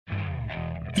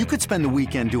You could spend the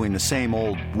weekend doing the same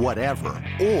old whatever,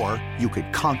 or you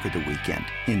could conquer the weekend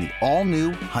in the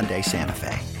all-new Hyundai Santa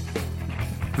Fe.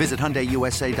 Visit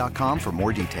HyundaiUSA.com for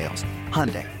more details.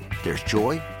 Hyundai, there's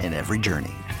joy in every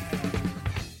journey.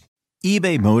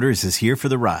 eBay Motors is here for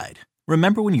the ride.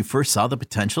 Remember when you first saw the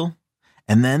potential?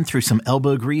 And then through some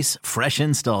elbow grease, fresh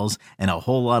installs, and a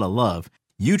whole lot of love,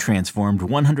 you transformed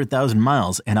 100,000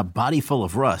 miles and a body full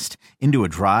of rust into a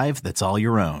drive that's all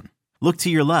your own. Look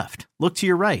to your left. Look to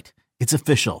your right. It's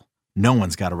official. No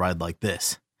one's got a ride like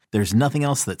this. There's nothing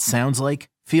else that sounds like,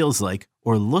 feels like,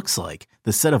 or looks like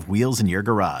the set of wheels in your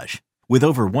garage. With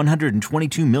over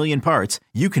 122 million parts,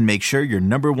 you can make sure your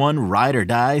number one ride or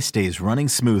die stays running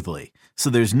smoothly.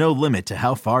 So there's no limit to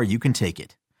how far you can take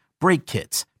it. Brake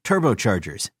kits,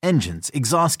 turbochargers, engines,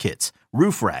 exhaust kits,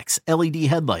 roof racks, LED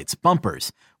headlights,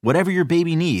 bumpers, whatever your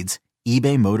baby needs,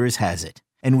 eBay Motors has it.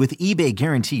 And with eBay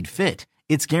Guaranteed Fit,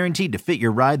 it's guaranteed to fit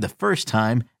your ride the first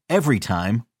time, every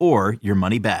time, or your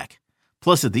money back.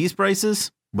 Plus, at these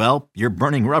prices, well, you're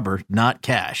burning rubber, not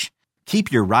cash. Keep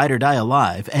your ride or die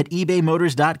alive at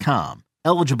ebaymotors.com.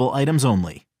 Eligible items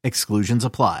only. Exclusions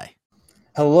apply.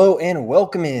 Hello and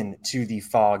welcome in to the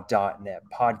Fog.net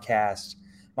podcast.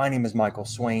 My name is Michael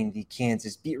Swain, the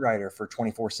Kansas beat writer for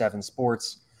 24/7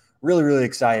 Sports. Really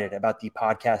excited about the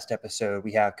podcast episode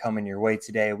we have coming your way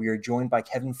today. We are joined by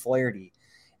Kevin Flaherty,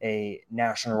 a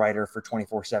national writer for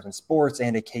 24/7 Sports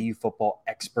and a KU football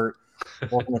expert.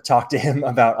 We're going to talk to him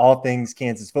about all things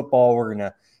Kansas football. We're going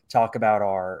to talk about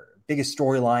our biggest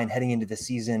storyline heading into the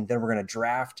season. Then we're going to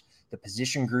draft the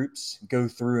position groups, go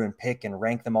through and pick and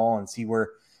rank them all and see where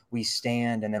we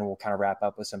stand. And then we'll kind of wrap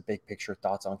up with some big picture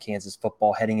thoughts on Kansas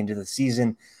football heading into the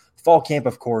season. Fall camp,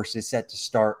 of course, is set to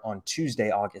start on Tuesday,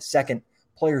 August 2nd.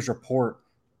 Players report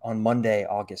on Monday,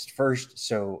 August 1st.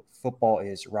 So football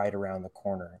is right around the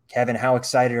corner. Kevin, how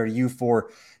excited are you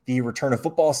for the return of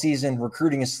football season?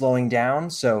 Recruiting is slowing down,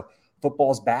 so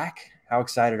football's back. How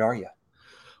excited are you?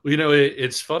 Well, you know,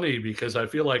 it's funny because I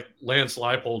feel like Lance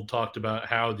Leipold talked about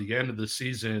how the end of the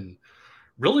season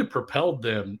really propelled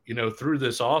them, you know, through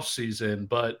this offseason.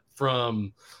 But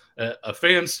from a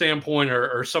fan standpoint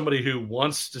or somebody who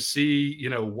wants to see, you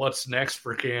know, what's next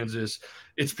for Kansas,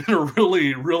 it's been a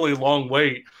really long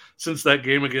wait since that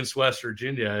game against West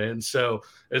Virginia. And so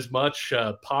as much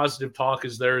positive talk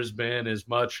as there has been, as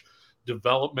much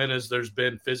development as there's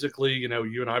been physically, you know,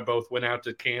 you and I both went out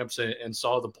to camps and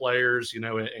saw the players, you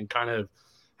know, and kind of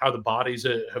how the bodies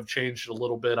have changed a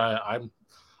little bit.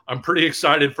 I'm pretty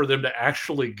excited for them to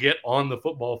actually get on the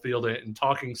football field and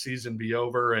talking season be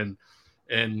over and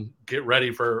get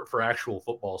ready for actual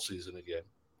football season again.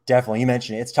 Definitely. You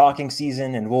mentioned it. It's talking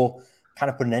season, and we'll kind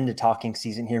of put an end to talking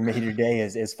season here maybe today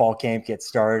as fall camp gets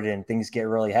started and things get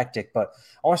really hectic. But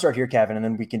I want to start here, Kevin, and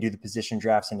then we can do the position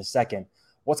drafts in a second.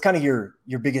 What's kind of your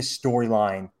biggest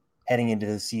storyline heading into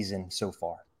the season so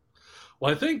far?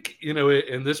 Well, I think, you know,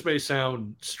 and this may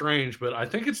sound strange, but I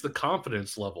think it's the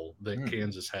confidence level that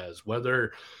Kansas has,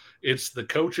 whether it's the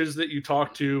coaches that you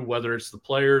talk to, whether it's the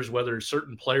players, whether it's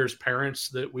certain players' parents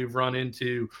that we've run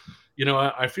into. You know,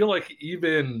 I feel like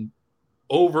even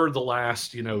over the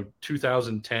last, you know,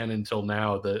 2010 until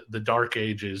now, the dark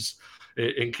ages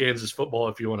in Kansas football,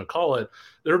 if you want to call it,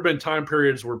 there have been time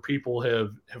periods where people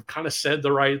have kind of said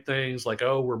the right things, like,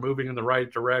 oh, we're moving in the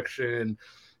right direction,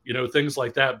 you know, things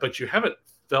like that. But you haven't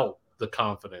felt the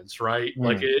confidence, right?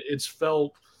 Like it's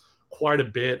felt quite a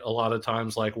bit a lot of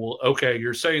times like, well, okay,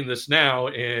 you're saying this now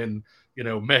in, you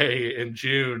know, May and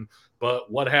June, but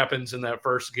what happens in that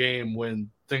first game when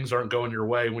things aren't going your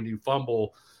way, when you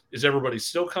fumble? Is everybody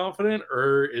still confident,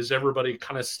 or is everybody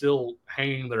kind of still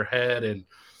hanging their head and,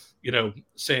 you know,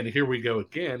 saying, here we go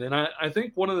again? And I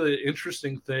think one of the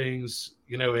interesting things,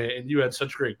 you know, and you had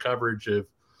such great coverage of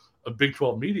Big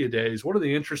 12 Media Days, one of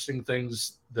the interesting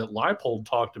things that Leipold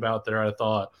talked about there, I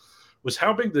thought, was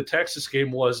how big the Texas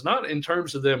game was, not in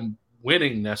terms of them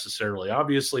winning necessarily.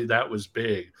 Obviously, that was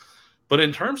big. But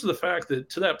in terms of the fact that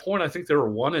to that point, I think they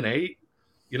were 1-8.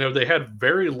 You know, they had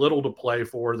very little to play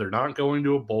for. They're not going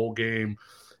to a bowl game,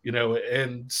 you know,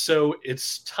 and so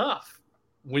it's tough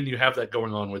when you have that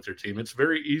going on with your team. It's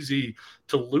very easy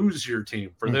to lose your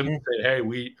team, for them to say,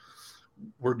 hey,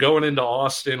 we're going into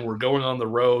Austin, we're going on the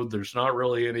road, there's not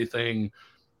really anything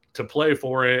to play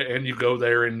for it, and you go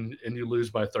there and you lose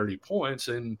by 30 points.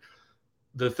 And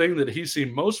the thing that he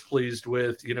seemed most pleased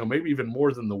with, you know, maybe even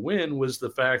more than the win, was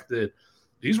the fact that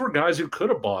these were guys who could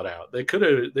have bought out. They could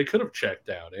have checked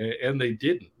out, and they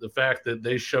didn't. The fact that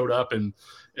they showed up and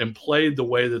played the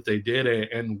way that they did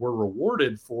and were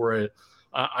rewarded for it,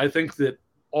 I think that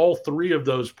all three of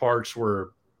those parts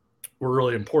were were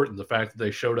really important. The fact that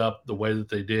they showed up the way that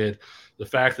they did, the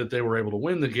fact that they were able to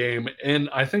win the game. And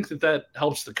I think that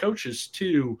helps the coaches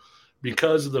too,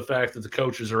 because of the fact that the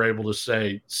coaches are able to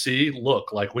say, see,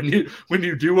 look, like when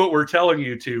you do what we're telling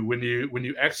you to, when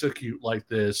you execute like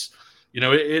this,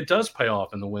 it does pay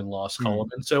off in the win-loss column.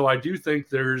 And so I do think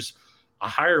there's a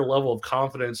higher level of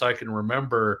confidence I can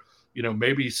remember,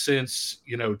 maybe since,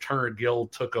 Turner Gill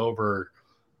took over.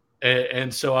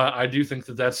 And so I do think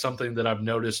that that's something that I've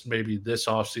noticed maybe this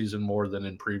offseason more than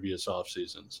in previous off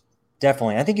seasons.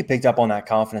 Definitely. I think you picked up on that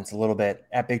confidence a little bit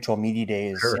at Big 12 Media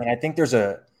Days. Sure. And I think there's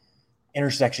a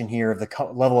intersection here of the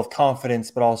level of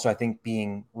confidence, but also I think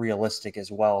being realistic as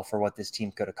well for what this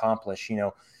team could accomplish.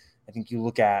 I think you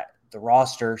look at the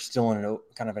roster still in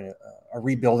a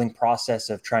rebuilding process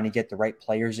of trying to get the right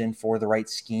players in for the right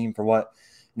scheme for what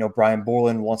Brian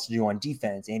Borland wants to do on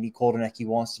defense, Andy Koldenecki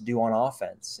wants to do on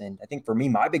offense. And I think for me,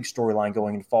 my big storyline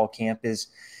going into fall camp is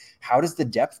how does the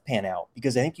depth pan out?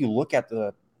 Because I think you look at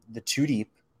the two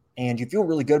deep and you feel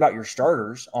really good about your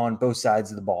starters on both sides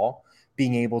of the ball,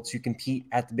 being able to compete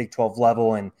at the Big 12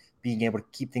 level and being able to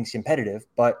keep things competitive.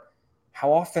 But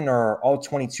how often are all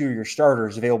 22 of your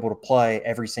starters available to play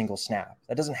every single snap?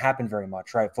 That doesn't happen very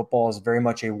much, right? Football is very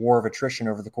much a war of attrition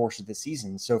over the course of the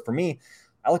season. So for me,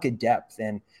 I look at depth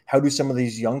and how do some of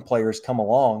these young players come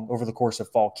along over the course of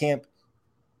fall camp,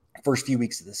 first few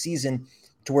weeks of the season,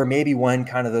 to where maybe when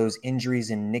kind of those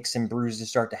injuries and nicks and bruises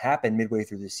start to happen midway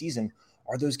through the season,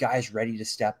 are those guys ready to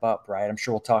step up, right? I'm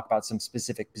sure we'll talk about some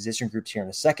specific position groups here in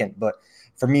a second, but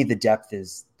for me, the depth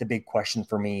is the big question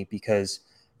for me because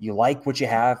you like what you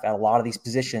have at a lot of these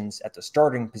positions at the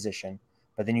starting position,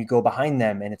 but then you go behind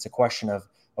them and it's a question of,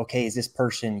 okay, is this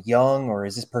person young or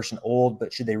is this person old,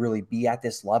 but should they really be at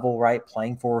this level, right?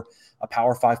 Playing for a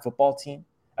Power 5 football team?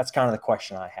 That's kind of the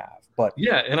question I have. But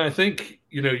yeah, and I think,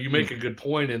 you make a good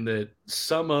point in that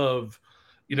some of,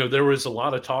 there was a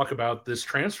lot of talk about this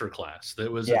transfer class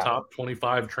that was a top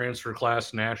 25 transfer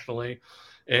class nationally.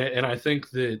 And I think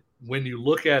that when you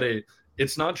look at it,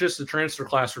 it's not just the transfer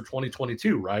class for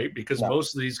 2022, right? Because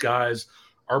most of these guys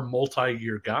are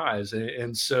multi-year guys.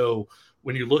 And so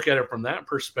when you look at it from that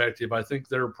perspective, I think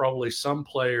there are probably some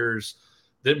players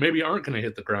that maybe aren't going to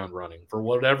hit the ground running for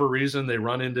whatever reason. They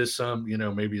run into some,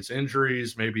 maybe it's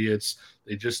injuries, maybe it's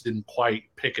they just didn't quite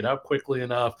pick it up quickly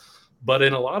enough. But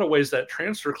in a lot of ways, that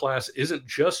transfer class isn't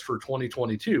just for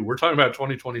 2022. We're talking about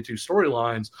 2022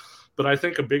 storylines, but I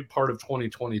think a big part of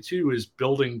 2022 is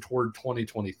building toward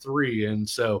 2023. And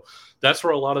so that's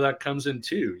where a lot of that comes in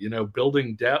too,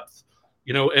 building depth,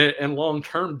 and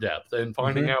long-term depth and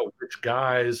finding out which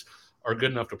guys are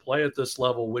good enough to play at this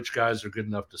level, which guys are good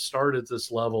enough to start at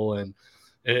this level. And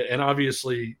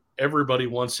obviously everybody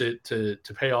wants it to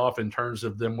pay off in terms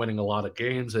of them winning a lot of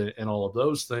games and all of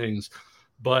those things.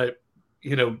 But,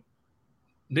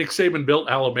 Nick Saban built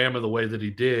Alabama the way that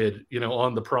he did,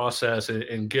 on the process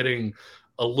and getting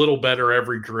a little better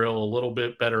every drill, a little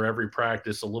bit better every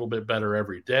practice, a little bit better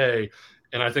every day.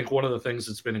 And I think one of the things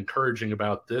that's been encouraging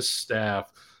about this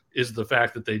staff is the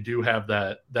fact that they do have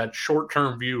that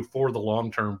short-term view for the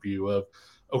long-term view of,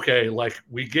 okay, like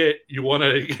we get, you want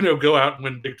to, go out and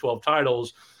win Big 12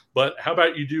 titles, but how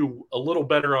about you do a little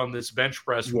better on this bench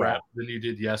press rep than you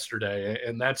did yesterday?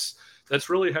 And that's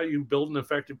really how you build an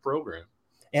effective program.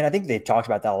 And I think they've talked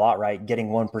about that a lot, right? Getting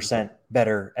 1%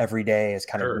 better every day is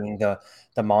kind of being the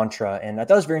mantra. And I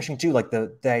thought it was very interesting too, like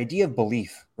the idea of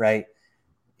belief, right?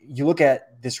 You look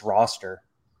at this roster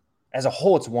as a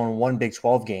whole, it's won one Big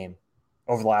 12 game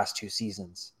over the last 2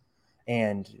 seasons.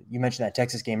 And you mentioned that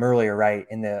Texas game earlier, right?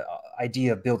 And the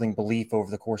idea of building belief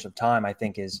over the course of time, I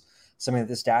think, is something that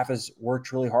the staff has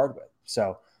worked really hard with.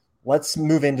 So let's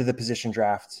move into the position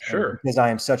draft. Sure. Because I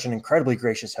am such an incredibly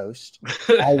gracious host,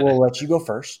 I will let you go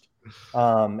first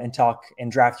and talk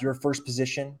and draft your first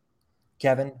position,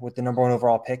 Kevin, with the number 1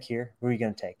 overall pick here. Who are you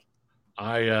going to take?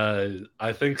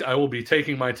 I think I will be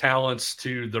taking my talents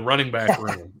to the running back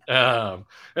room.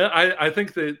 I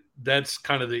think that's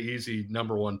kind of the easy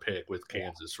number 1 pick with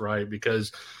Kansas, right?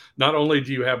 Because not only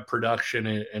do you have production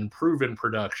and proven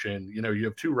production, you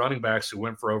have 2 running backs who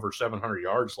went for over 700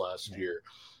 yards last year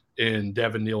in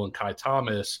Devin Neal and Kai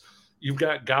Thomas. You've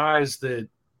got guys that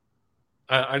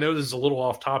I know this is a little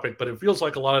off topic, but it feels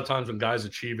like a lot of times when guys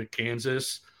achieve at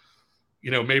Kansas,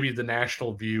 maybe the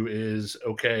national view is,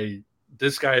 okay,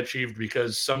 this guy achieved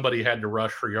because somebody had to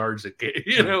rush for yards at,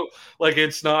 like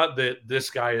it's not that this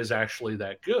guy is actually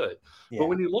that good. Yeah. But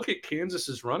when you look at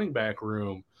Kansas's running back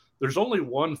room, there's only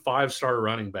 1 5-star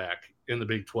running back in the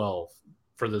Big 12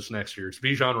 for this next year. It's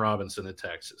Bijan Robinson at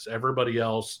Texas. Everybody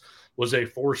else was a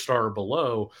 4-star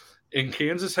below. And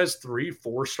Kansas has 3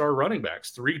 4-star running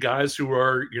backs, 3 guys who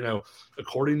are,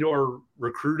 according to our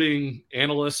recruiting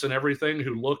analysts and everything,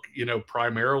 who look,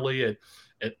 primarily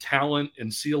at talent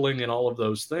and ceiling and all of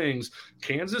those things.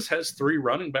 Kansas has 3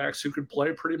 running backs who could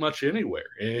play pretty much anywhere.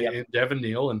 And Devin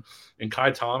Neal and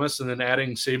Kai Thomas, and then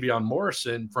adding Savion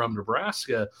Morrison from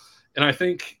Nebraska. And I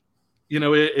think,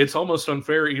 it's almost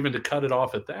unfair even to cut it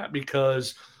off at that,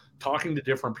 because talking to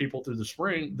different people through the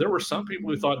spring, there were some people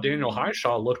who thought Daniel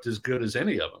Highshaw looked as good as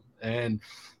any of them. And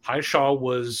Highshaw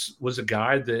was a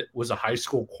guy that was a high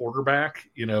school quarterback,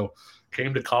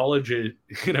 came to college,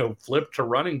 flipped to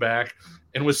running back,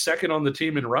 and was second on the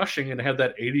team in rushing, and had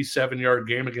that 87-yard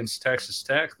game against Texas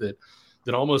Tech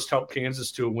that almost helped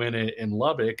Kansas to a win in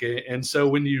Lubbock. And so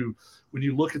when you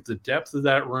look at the depth of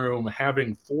that room,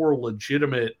 having 4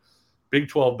 legitimate Big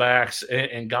 12 backs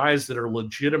and guys that are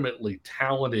legitimately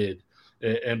talented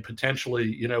and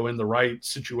potentially, in the right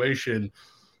situation,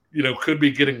 could be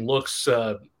getting looks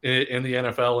in the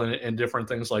NFL and different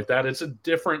things like that. It's a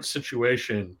different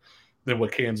situation than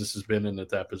what Kansas has been in at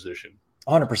that position.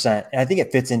 100%. And I think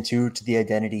it fits into the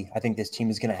identity I think this team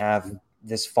is going to have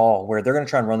this fall, where they're going to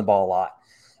try and run the ball a lot.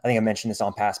 I think I mentioned this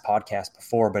on past podcasts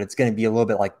before, but it's going to be a little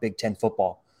bit like Big Ten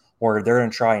football, where they're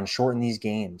going to try and shorten these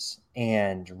games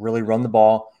and really run the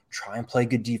ball, try and play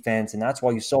good defense. And that's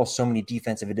why you saw so many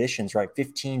defensive additions, right?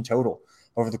 15 total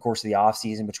over the course of the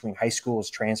offseason between high schools,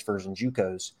 transfers, and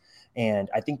JUCOs. And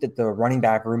I think that the running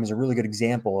back room is a really good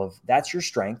example of that's your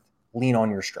strength, lean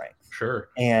on your strength. Sure.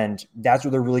 And that's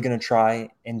what they're really going to try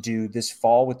and do this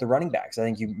fall with the running backs. I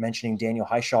think you mentioning Daniel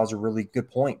Highshaw is a really good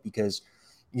point, because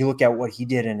you look at what he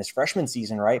did in his freshman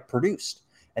season, right? Produced.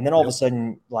 And then all of a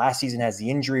sudden, last season has the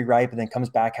injury, right? But then comes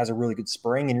back, has a really good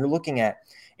spring. And you're looking at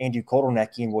Andy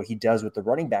Kotelnicki and what he does with the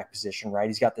running back position, right?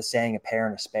 He's got the saying, a pair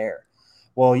and a spare.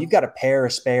 Well, you've got a pair,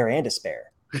 a spare, and a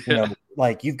spare.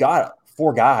 Like you've got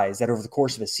 4 guys that over the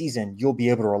course of a season, you'll be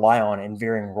able to rely on in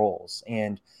varying roles.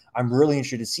 And I'm really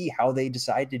interested to see how they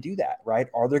decide to do that, right?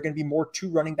 Are there going to be more 2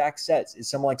 running back sets? Is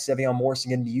someone like Savion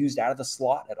Morrison going to be used out of the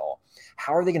slot at all?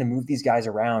 How are they going to move these guys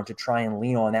around to try and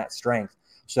lean on that strength,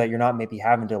 so that you're not maybe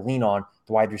having to lean on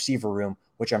the wide receiver room,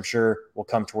 which I'm sure will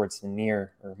come towards the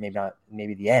near, or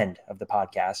maybe the end of the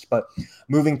podcast. But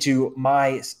moving to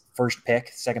my first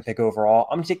pick, second pick overall,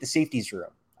 I'm going to take the safeties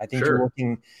room. I think You're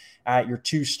looking at your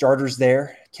 2 starters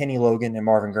there, Kenny Logan and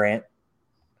Marvin Grant.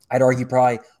 I'd argue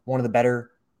probably one of the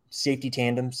better safety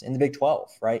tandems in the Big 12,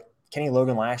 right? Kenny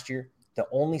Logan last year, the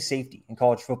only safety in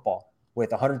college football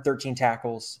with 113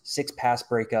 tackles, 6 pass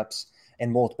breakups,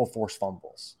 and multiple forced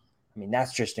fumbles. I mean,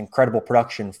 that's just incredible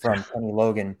production from Kenny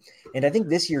Logan. And I think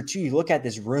this year, too, you look at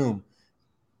this room,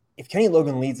 if Kenny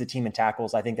Logan leads the team in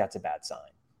tackles, I think that's a bad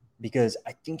sign, because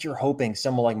I think you're hoping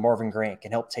someone like Marvin Grant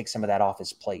can help take some of that off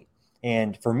his plate.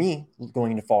 And for me,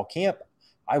 going into fall camp,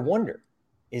 I wonder,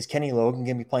 is Kenny Logan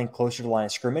going to be playing closer to the line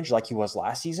of scrimmage like he was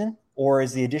last season? Or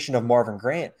is the addition of Marvin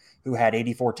Grant, who had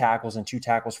 84 tackles and 2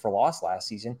 tackles for loss last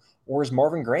season, or is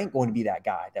Marvin Grant going to be that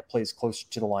guy that plays closer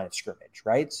to the line of scrimmage,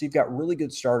 right? So you've got really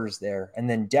good starters there. And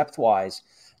then depth-wise,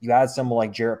 you add someone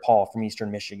like Jarrett Paul from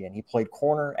Eastern Michigan. He played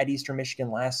corner at Eastern Michigan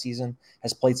last season,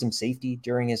 has played some safety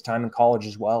during his time in college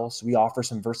as well. So we offer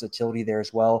some versatility there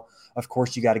as well. Of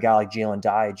course, you got a guy like Jalen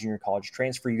Dye, a junior college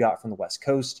transfer you got from the West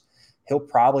Coast. He'll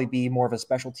probably be more of a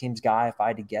special teams guy if I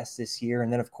had to guess this year.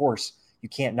 And then, of course, you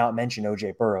can't not mention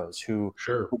O.J. Burroughs, who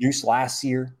produced last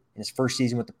year in his first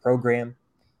season with the program.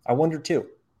 I wonder, too,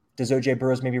 does O.J.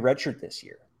 Burroughs maybe redshirt this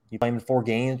year? You play him in 4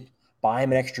 games, buy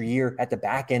him an extra year at the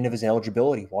back end of his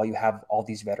eligibility while you have all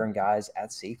these veteran guys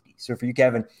at safety. So for you,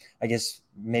 Kevin, I guess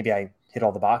maybe I hit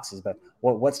all the boxes, but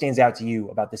what stands out to you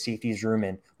about the safeties room,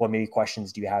 and what maybe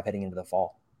questions do you have heading into the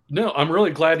fall? No, I'm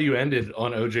really glad you ended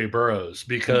on O.J. Burroughs,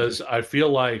 because I feel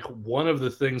like one of the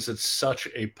things that's such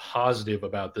a positive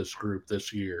about this group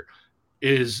this year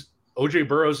is O.J.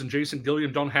 Burroughs and Jason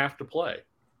Gilliam don't have to play,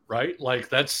 right? Like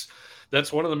that's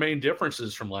one of the main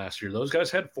differences from last year. Those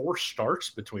guys had 4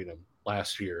 starts between them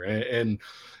last year. And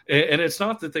it's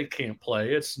not that they can't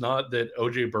play. It's not that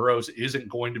O.J. Burroughs isn't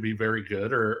going to be very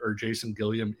good, or Jason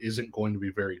Gilliam isn't going to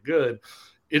be very good.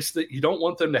 It's that you don't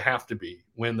want them to have to be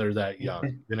when they're that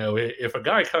young. If a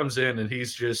guy comes in and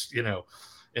he's just,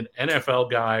 an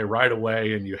NFL guy right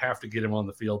away and you have to get him on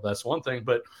the field, that's one thing.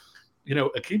 But,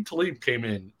 Aqib Talib came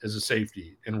in as a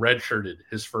safety and redshirted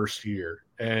his first year,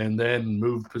 and then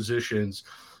moved positions,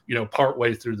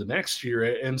 partway through the next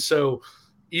year. And so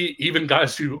even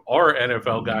guys who are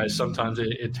NFL guys, sometimes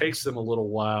it takes them a little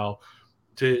while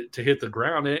to hit the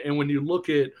ground. And when you look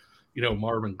at,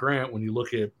 Marvin Grant, when you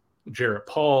look at Jarrett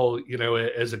Paul,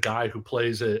 as a guy who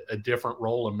plays a different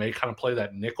role and may kind of play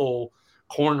that nickel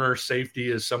corner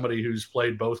safety as somebody who's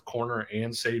played both corner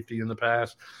and safety in the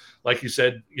past. Like you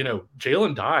said,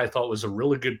 Jalen Dye I thought was a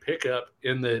really good pickup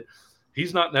in that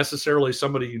he's not necessarily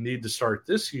somebody you need to start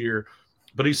this year,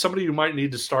 but he's somebody you might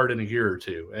need to start in a year or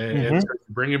two. And so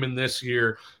bring him in this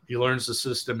year. He learns the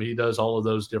system. He does all of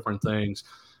those different things.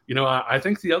 I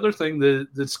think the other thing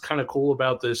that's kind of cool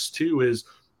about this too is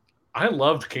I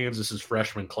loved Kansas's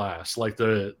freshman class, like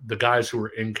the guys who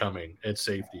were incoming at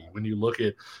safety. When you look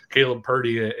at Caleb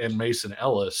Purdy and Mason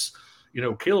Ellis,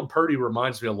 Caleb Purdy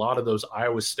reminds me a lot of those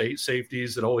Iowa State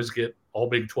safeties that always get all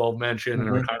Big 12 mention and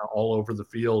are kind of all over the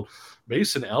field.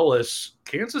 Mason Ellis,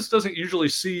 Kansas doesn't usually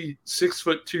see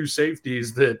 6'2"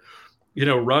 safeties that,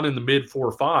 run in the mid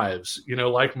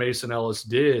 4.5s, like Mason Ellis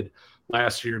did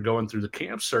last year going through the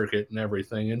camp circuit and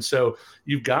everything. And so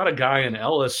you've got a guy in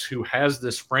Ellis who has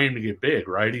this frame to get big,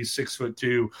 right? He's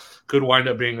 6'2", could wind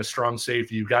up being a strong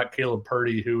safety. You've got Caleb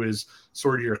Purdy, who is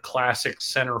sort of your classic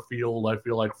center field, I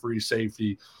feel like, free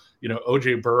safety.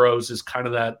 OJ Burrows is kind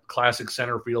of that classic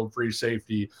center field free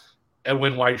safety.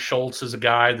 Edwin White-Schultz is a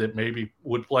guy that maybe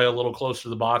would play a little closer to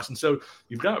the box. And so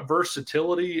you've got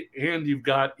versatility, and you've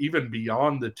got, even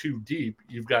beyond the two deep,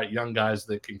 you've got young guys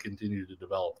that can continue to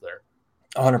develop there.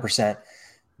 100%.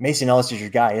 Mason Ellis is your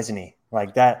guy, isn't he?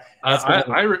 Like that.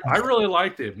 I really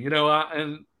liked him,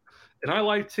 and I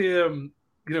liked him,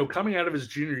 coming out of his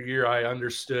junior year. I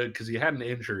understood because he had an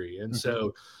injury. And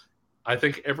so I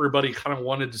think everybody kind of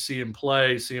wanted to see him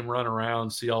play, see him run around,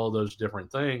 see all of those different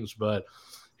things. But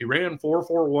he ran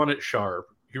 4.41 at Sharp.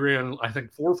 He ran, I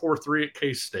think, 4.43 at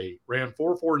K-State, ran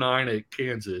 4.49 at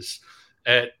Kansas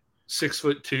at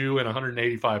 6'2" and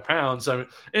 185 pounds. I mean,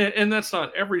 and that's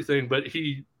not everything, but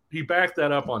he backed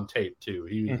that up on tape too.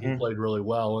 He played really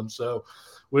well. And so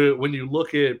when you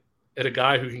look at a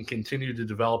guy who can continue to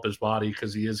develop his body,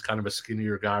 because he is kind of a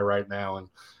skinnier guy right now,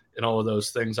 and all of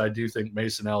those things, I do think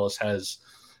Mason Ellis has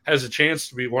a chance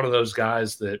to be one of those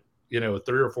guys that, 3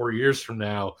 or 4 years from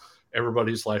now,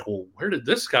 everybody's like, well, where did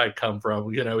this guy come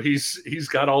from? He's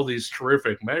got all these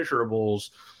terrific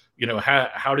measurables.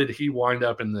 How did he wind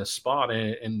up in this spot?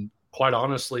 And quite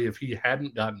honestly, if he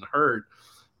hadn't gotten hurt,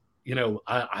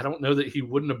 I don't know that he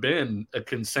wouldn't have been a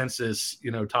consensus,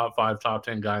 top 5, top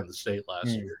 10 guy in the state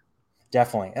last year.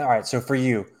 Definitely. All right. So for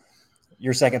you,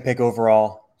 your second pick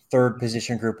overall, third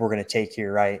position group we're going to take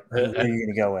here, right? Who are you going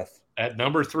to go with? At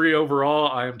number 3 overall,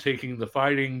 I am taking the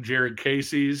Fighting Jared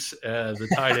Casey's, the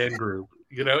tight end group.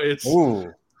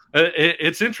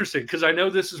 It's interesting because I know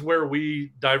this is where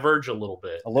we diverge a little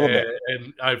bit.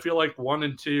 And I feel like 1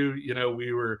 and 2,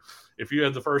 we were, if you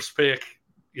had the first pick,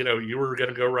 you were going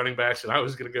to go running backs and I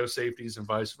was going to go safeties and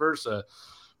vice versa.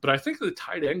 But I think the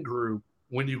tight end group,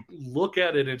 when you look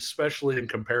at it, especially in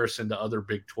comparison to other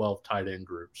Big 12 tight end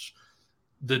groups,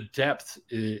 the depth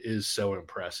is so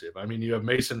impressive. I mean, you have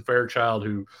Mason Fairchild,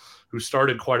 who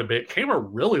started quite a bit, came a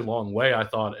really long way, I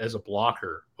thought, as a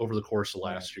blocker over the course of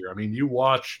last year. I mean, you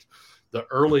watched the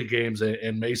early games,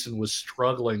 and Mason was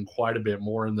struggling quite a bit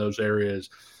more in those areas.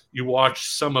 You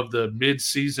watched some of the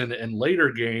mid-season and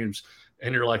later games,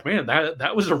 and you're like, man,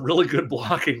 that was a really good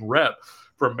blocking rep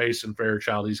from Mason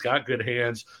Fairchild. He's got good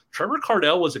hands. Trevor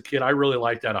Cardell was a kid I really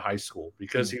liked out of high school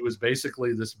because he was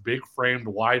basically this big-framed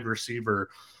wide receiver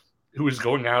who was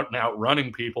going out and out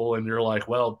running people, and you're like,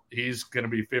 well, he's going to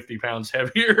be 50 pounds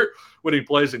heavier when he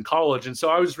plays in college. And so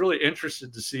I was really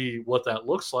interested to see what that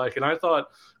looks like. And I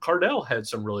thought Cardell had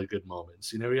some really good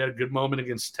moments. He had a good moment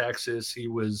against Texas. He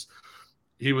was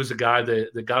a guy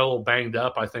that got a little banged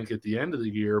up, I think, at the end of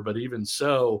the year. But even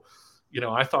so,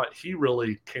 I thought he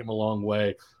really came a long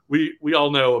way. We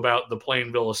all know about the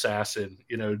Plainville assassin,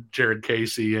 Jared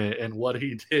Casey, and what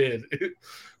he did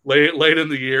late in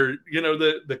the year.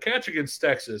 The catch against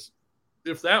Texas,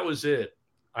 if that was it,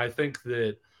 I think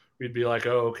that we'd be like,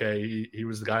 oh, okay, he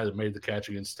was the guy that made the catch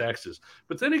against Texas.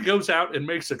 But then he goes out and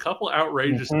makes a couple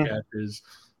outrageous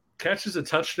catches a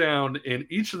touchdown in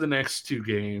each of the next 2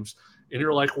 games. And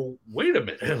you're like, well, wait a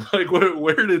minute, like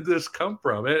where did this come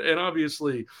from? And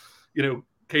obviously,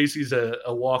 Casey's a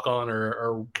walk-on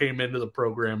or came into the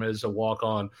program as a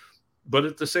walk-on. But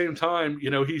at the same time,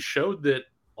 he showed that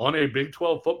on a Big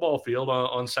 12 football field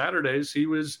on Saturdays, he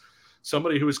was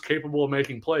somebody who was capable of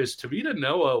making plays. Tavita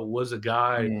Noah was a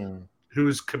guy who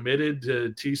was committed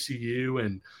to TCU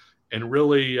and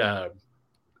really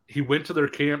he went to their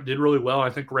camp, did really well. I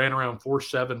think ran around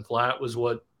 4.7 flat was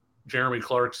what Jeremy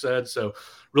Clark said. So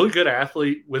really good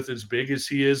athlete with as big as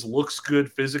he is, looks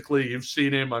good physically. You've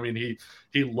seen him. I mean,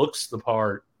 he looks the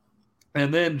part.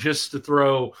 And then just to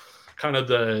throw kind of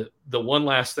the one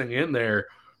last thing in there,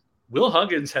 Will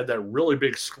Huggins had that really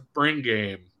big spring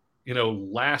game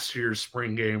last year's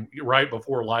spring game right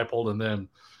before Leipold and then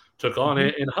took on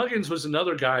it. And Huggins was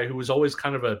another guy who was always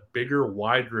kind of a bigger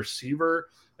wide receiver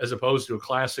as opposed to a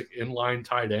classic inline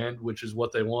tight end, which is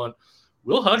what they want.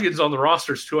 Will Huggins on the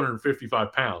roster is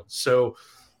 255 pounds. So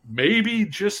maybe,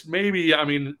 just maybe, I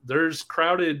mean, there's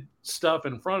crowded stuff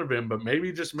in front of him, but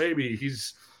maybe, just maybe,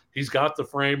 he's got the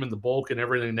frame and the bulk and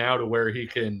everything now to where he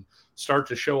can start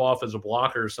to show off as a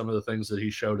blocker some of the things that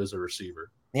he showed as a receiver.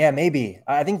 Yeah, maybe.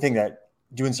 I think the thing that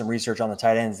doing some research on the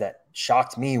tight ends that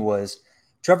shocked me was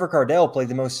Trevor Cardell played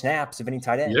the most snaps of any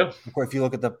tight end. Yeah. If you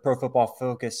look at the Pro Football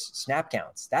Focus snap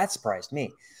counts, that surprised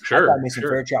me. Sure. I thought Mason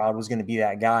Fairchild was going to be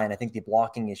that guy, and I think the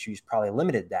blocking issues probably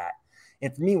limited that.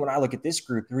 And for me, when I look at this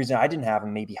group, the reason I didn't have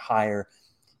him maybe higher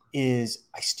is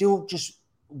I still just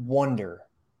wonder,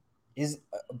 is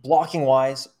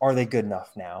blocking-wise, are they good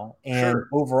enough now? And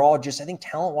overall, just I think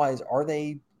talent-wise, are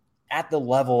they at the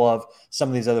level of some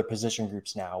of these other position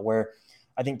groups now where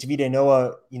I think Tavita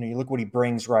Noah, you look what he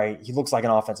brings, right? He looks like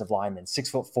an offensive lineman,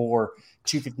 6'4",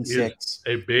 256.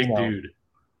 A big dude.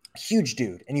 Huge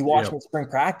dude. And you watch him in spring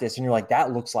practice and you're like,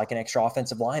 that looks like an extra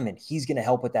offensive lineman. He's going to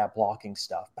help with that blocking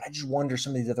stuff. But I just wonder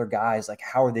some of these other guys, like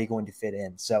how are they going to fit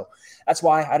in? So that's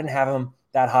why I didn't have him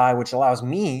that high, which allows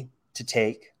me to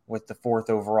take with the 4th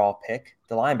overall pick,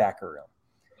 the linebacker room.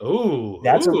 Oh,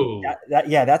 that's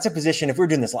a position. If we were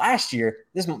doing this last year,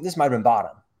 this might have been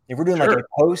bottom. If we're doing like a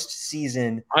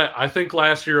post-season, I think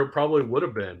last year it probably would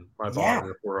have been my bottom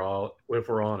if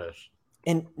we're honest.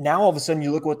 And now all of a sudden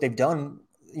you look what they've done.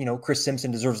 Chris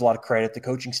Simpson deserves a lot of credit. The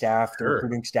coaching staff, the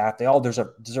recruiting staff, they all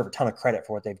deserve a ton of credit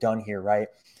for what they've done here, right?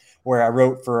 Where I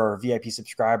wrote for our VIP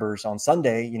subscribers on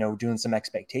Sunday, doing some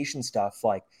expectation stuff.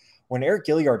 Like when Eric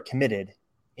Gilliard committed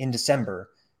in December,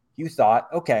 you thought,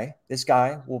 okay, this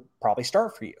guy will probably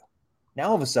start for you. Now,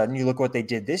 all of a sudden, you look what they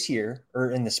did this year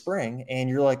or in the spring, and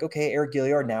you're like, okay, Eric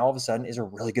Gilliard now all of a sudden is a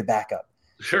really good backup.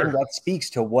 Sure. And that speaks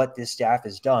to what this staff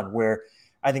has done, where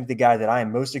I think the guy that I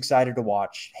am most excited to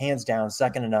watch, hands down,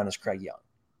 second to none, is Craig Young.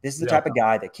 This is the type of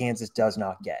guy that Kansas does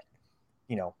not get.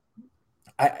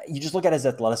 You just look at his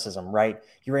athleticism, right?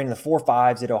 He ran in the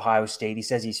 4.5s at Ohio State. He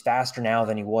says he's faster now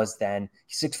than he was then.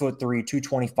 He's 6'3",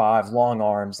 225, long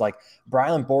arms. Like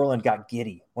Brylan Borland got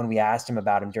giddy when we asked him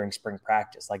about him during spring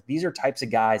practice. Like these are types of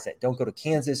guys that don't go to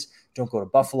Kansas, don't go to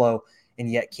Buffalo,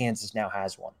 and yet Kansas now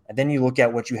has one. And then you look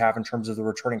at what you have in terms of the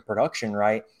returning production,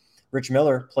 right? Rich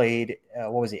Miller played,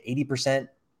 80%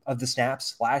 of the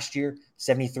snaps last year,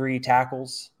 73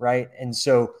 tackles, right? And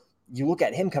so you look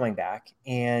at him coming back,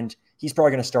 and he's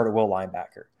probably going to start at will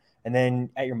linebacker. And then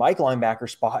at your Mike linebacker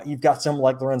spot, you've got someone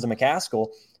like Lorenzo McCaskill,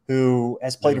 who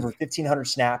has played over 1,500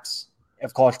 snaps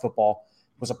of college football,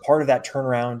 was a part of that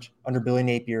turnaround under Billy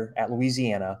Napier at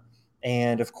Louisiana,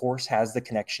 and of course has the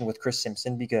connection with Chris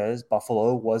Simpson because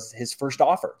Buffalo was his first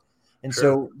offer. And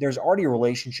so there's already a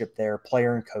relationship there,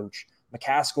 player and coach.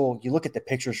 McCaskill, you look at the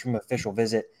pictures from the official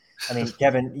visit. I mean,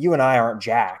 Kevin, you and I aren't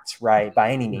jacked, right,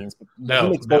 by any means. But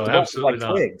no, absolutely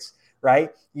not. Twigs, right?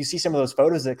 You see some of those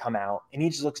photos that come out, and he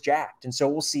just looks jacked. And so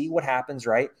we'll see what happens,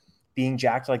 right? Being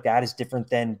jacked like that is different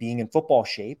than being in football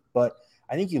shape. But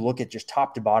I think you look at just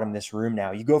top to bottom this room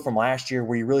now. You go from last year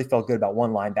where you really felt good about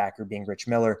one linebacker being Rich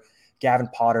Miller, Gavin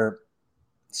Potter,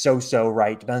 so,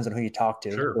 right? Depends on who you talk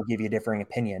to. Sure. They'll give you a differing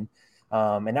opinion.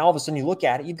 And now all of a sudden you look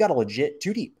at it, you've got a legit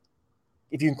 2 deep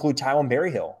if you include Tywin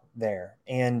Berryhill there.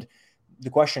 And the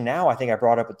question now, I think I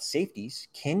brought up with the safeties,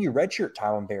 can you redshirt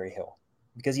Tywin Berryhill?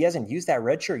 Because he hasn't used that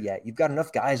redshirt yet. You've got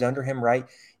enough guys under him, right?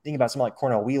 Think about someone like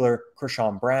Cornell Wheeler,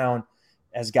 Kershawn Brown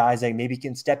as guys that maybe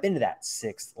can step into that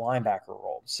 6th linebacker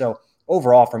role. So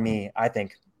overall for me, I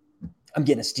think I'm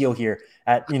getting a steal here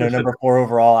at, number 4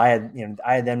 overall. I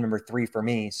had them number 3 for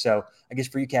me. So I guess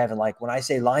for you, Kevin, like when I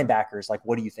say linebackers, like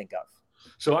what do you think of?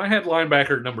 So I had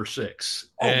linebacker number 6.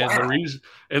 Oh, wow.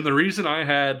 The reason I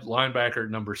had linebacker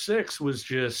number 6 was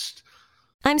just.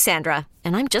 I'm Sandra,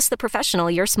 and I'm just the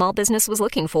professional your small business was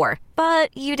looking for.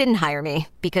 But you didn't hire me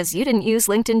because you didn't use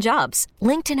LinkedIn Jobs.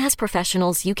 LinkedIn has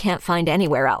professionals you can't find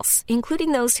anywhere else,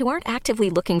 including those who aren't actively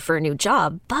looking for a new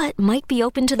job, but might be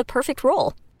open to the perfect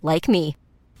role, like me.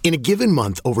 In a given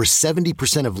month, over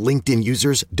 70% of LinkedIn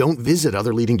users don't visit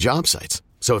other leading job sites.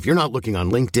 So if you're not looking on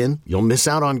LinkedIn, you'll miss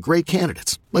out on great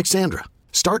candidates like Sandra.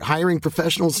 Start hiring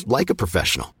professionals like a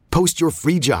professional. Post your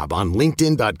free job on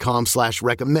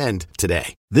linkedin.com/recommend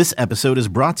today. This episode is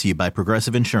brought to you by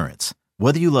Progressive Insurance.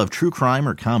 Whether you love true crime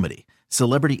or comedy,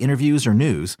 celebrity interviews or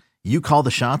news, you call the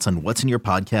shots on what's in your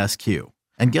podcast queue.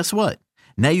 And guess what?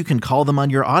 Now you can call them on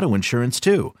your auto insurance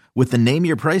too with the Name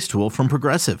Your Price tool from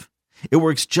Progressive. It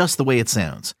works just the way it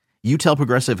sounds. You tell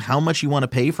Progressive how much you want to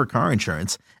pay for car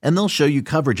insurance, and they'll show you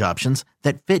coverage options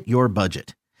that fit your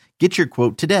budget. Get your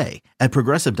quote today at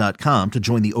Progressive.com to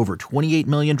join the over 28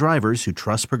 million drivers who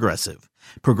trust Progressive.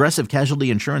 Progressive Casualty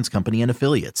Insurance Company and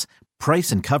Affiliates.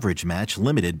 Price and coverage match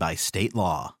limited by state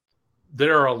law.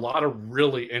 There are a lot of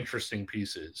really interesting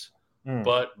pieces,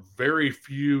 but very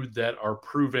few that are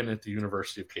proven at the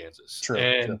University of Kansas. True.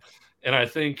 And I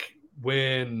think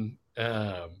when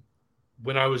I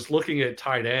was looking at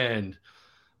tight end,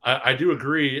 I do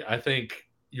agree. I think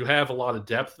you have a lot of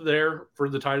depth there for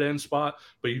the tight end spot,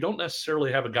 but you don't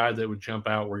necessarily have a guy that would jump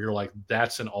out where you're like,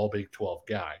 that's an all Big 12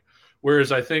 guy.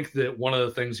 Whereas I think that one of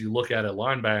the things you look at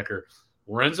linebacker,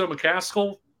 Lorenzo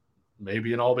McCaskill,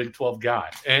 maybe an all Big 12 guy.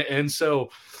 And so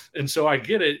I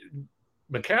get it.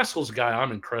 McCaskill's a guy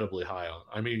I'm incredibly high on.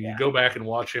 I mean, you go back and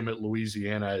watch him at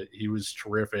Louisiana. He was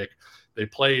terrific. They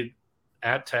played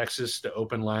at Texas to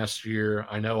open last year.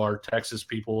 I know our Texas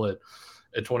people at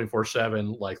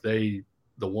 24/7, like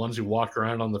the ones who walked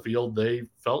around on the field, they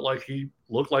felt like he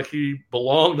looked like he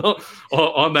belonged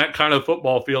on that kind of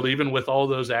football field, even with all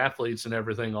those athletes and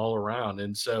everything all around.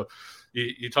 And so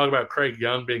you talk about Craig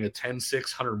Young being a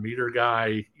 10-6 100-meter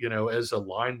guy, as a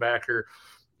linebacker.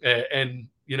 And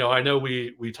I know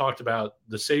we talked about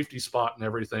the safety spot and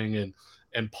everything,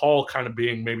 and Paul kind of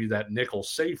being maybe that nickel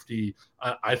safety.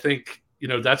 I think,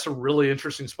 that's a really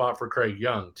interesting spot for Craig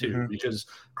Young too, because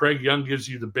Craig Young gives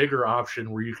you the bigger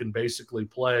option where you can basically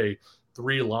play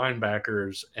three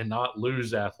linebackers and not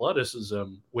lose athleticism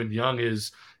when Young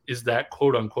is that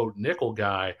quote unquote nickel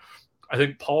guy. I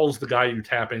think Paul's the guy you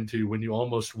tap into when you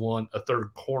almost want a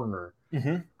third corner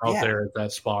out there at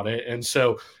that spot. And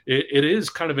so it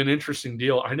is kind of an interesting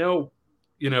deal. I know,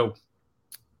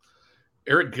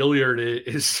 Eric Gilliard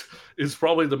is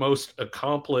probably the most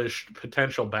accomplished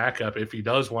potential backup, if he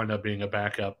does wind up being a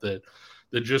backup, that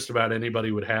just about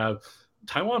anybody would have.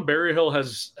 Taiwan Berryhill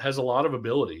has a lot of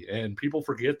ability, and people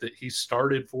forget that he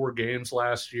started 4 games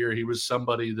last year. He was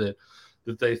somebody that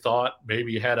they thought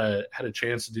maybe had a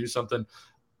chance to do something.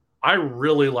 I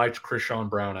really liked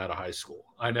Krishan Brown out of high school.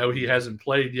 I know he hasn't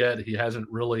played yet. He hasn't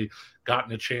really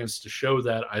gotten a chance to show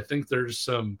that. I think there's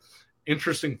some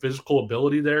interesting physical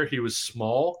ability there. He was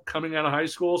small coming out of high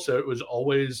school, so it was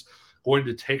always going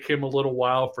to take him a little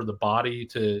while for the body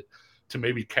to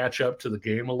maybe catch up to the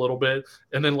game a little bit.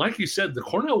 And then, like you said, the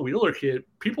Cornell Wheeler kid,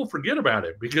 people forget about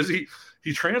it because he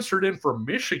transferred in from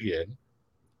Michigan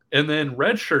and then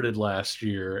redshirted last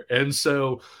year. And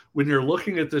so when you're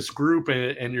looking at this group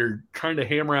and you're trying to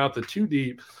hammer out the 2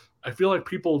 deep, I feel like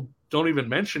people don't even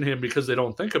mention him because they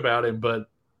don't think about him. But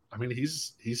I mean,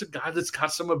 he's a guy that's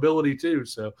got some ability too.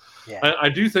 So I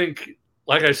do think,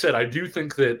 like I said, I do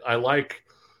think that I like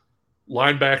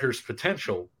linebackers'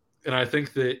 potential. And I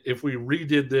think that if we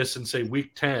redid this and say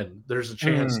week 10, there's a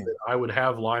chance that I would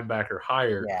have linebacker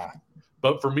higher. Yeah.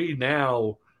 But for me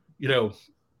now,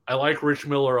 I like Rich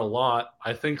Miller a lot.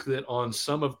 I think that on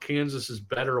some of Kansas's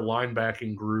better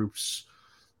linebacking groups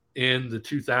in the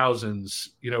 2000s,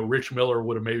 Rich Miller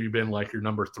would have maybe been like your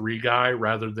number 3 guy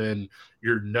rather than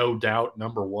your no doubt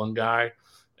number 1 guy.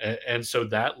 And so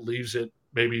that leaves it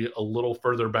maybe a little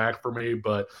further back for me.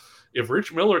 But if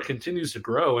Rich Miller continues to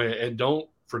grow, and don't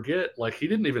forget, like, he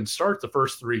didn't even start the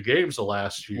first 3 games of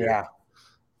last year. Yeah.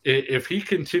 If he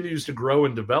continues to grow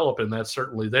and develop, and that's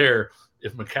certainly there,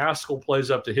 if McCaskill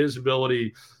plays up to his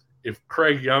ability, if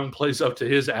Craig Young plays up to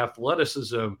his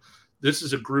athleticism, this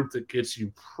is a group that gets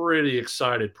you pretty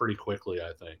excited pretty quickly,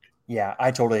 I think. Yeah,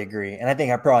 I totally agree. And I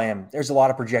think I probably am. There's a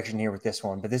lot of projection here with this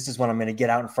one, but this is one I'm going to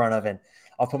get out in front of, and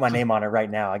I'll put my name on it right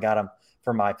now. I got him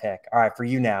for my pick. All right, for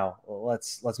you now,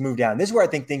 let's move down. This is where I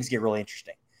think things get really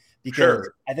interesting, because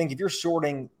I think if you're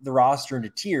sorting the roster into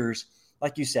tiers,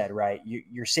 like you said, right,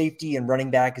 your safety and running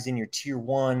back is in your tier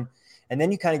 1, and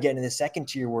then you kind of get into the second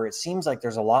tier where it seems like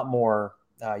there's a lot more.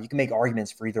 You can make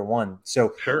arguments for either one. So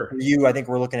for you, I think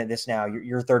we're looking at this now.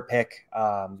 Your third pick,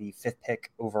 the 5th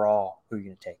pick overall. Who are you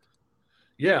going to take?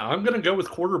 Yeah, I'm going to go with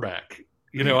quarterback.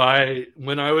 When I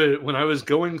was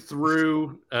going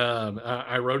through,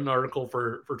 I wrote an article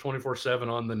for 24/7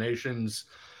 on the nation's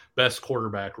best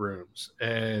quarterback rooms,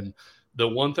 and the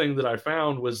one thing that I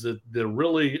found was that the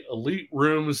really elite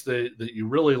rooms that you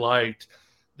really liked,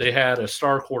 they had a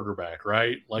star quarterback,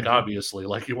 right? Like, obviously,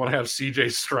 like you want to have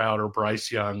CJ Stroud or Bryce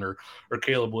Young or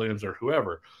Caleb Williams or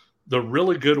whoever. The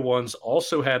really good ones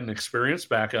also had an experienced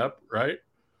backup, right?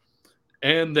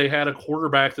 And they had a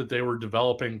quarterback that they were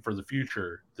developing for the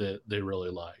future that they really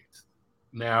liked.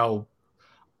 Now,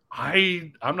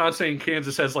 I'm not saying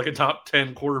Kansas has like a top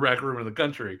 10 quarterback room in the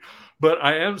country, but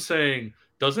I am saying,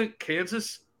 doesn't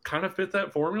Kansas kind of fit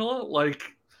that formula? Like,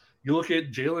 you look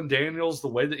at Jalen Daniels, the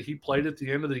way that he played at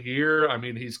the end of the year. I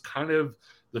mean, he's kind of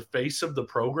the face of the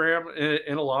program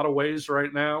in a lot of ways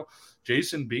right now.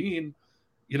 Jason Bean,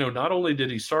 not only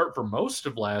did he start for most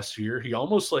of last year, he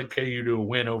almost led KU to a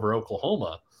win over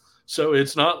Oklahoma. So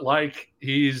it's not like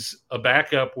he's a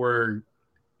backup where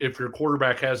if your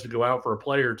quarterback has to go out for a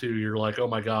play or two, you're like, oh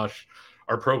my gosh,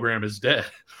 our program is dead.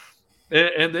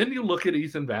 And then you look at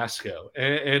Ethan Vasco.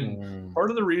 And part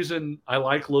of the reason I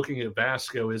like looking at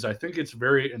Vasco is I think it's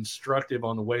very instructive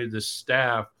on the way this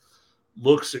staff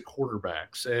looks at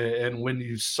quarterbacks. And when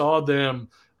you saw them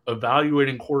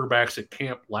evaluating quarterbacks at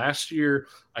camp last year,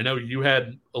 I know you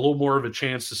had a little more of a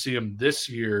chance to see them this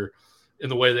year in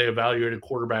the way they evaluated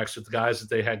quarterbacks with the guys that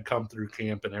they had come through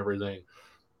camp and everything.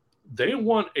 They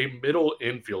want a middle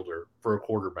infielder for a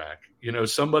quarterback,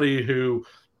 somebody who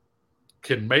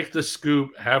can make the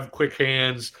scoop, have quick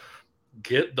hands,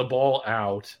 get the ball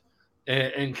out,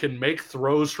 and can make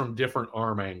throws from different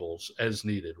arm angles as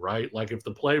needed, right? Like if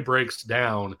the play breaks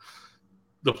down,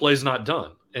 the play's not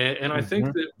done. And I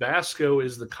think that Vasco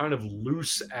is the kind of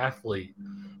loose athlete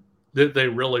that they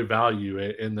really value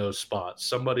in those spots.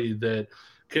 Somebody that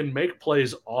can make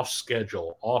plays off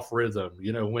schedule, off rhythm.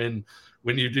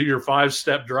 When you do your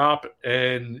 5-step drop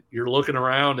and you're looking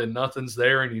around and nothing's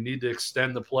there and you need to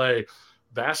extend the play,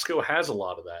 Vasco has a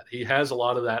lot of that. He has a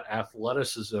lot of that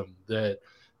athleticism that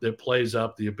plays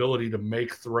up, the ability to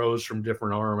make throws from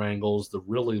different arm angles, the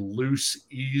really loose,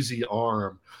 easy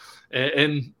arm.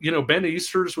 And Ben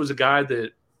Easters was a guy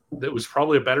that was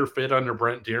probably a better fit under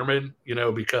Brent Dearman,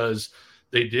 because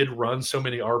they did run so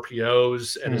many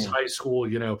RPOs at his high school.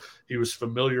 He was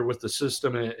familiar with the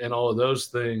system and all of those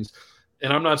things.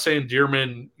 And I'm not saying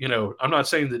Dearman, I'm not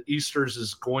saying that Easters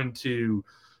is going to,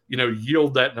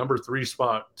 yield that number 3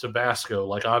 spot to Vasco.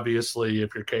 Like, obviously,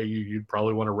 if you're KU, you'd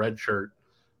probably want a redshirt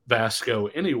Vasco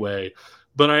anyway.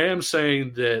 But I am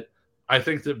saying that I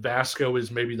think that Vasco is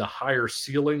maybe the higher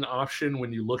ceiling option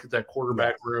when you look at that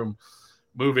quarterback room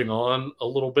moving on a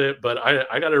little bit. But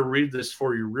I got to read this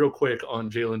for you real quick on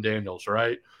Jalen Daniels,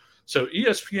 right? So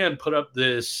ESPN put up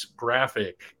this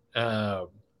graphic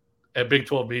at Big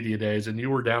 12 Media Days, and you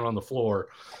were down on the floor.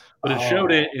 But it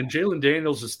showed it in Jalen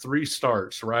Daniels' 3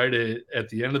 starts, right, at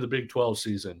the end of the Big 12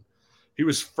 season. He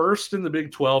was first in the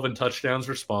Big 12 in touchdowns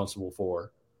responsible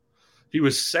for. He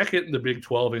was second in the Big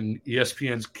 12 in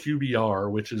ESPN's QBR,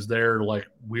 which is their,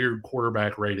 weird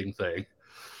quarterback rating thing.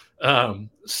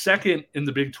 Second in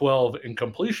the Big 12 in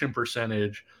completion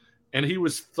percentage, and he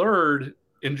was third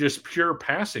in just pure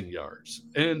passing yards.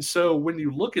 And so when you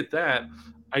look at that,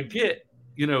 I get,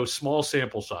 small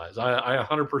sample size. I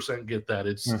 100% get that.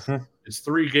 It's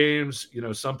 3 games.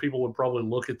 Some people would probably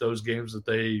look at those games that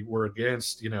they were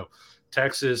against.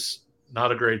 Texas,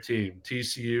 not a great team.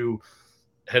 TCU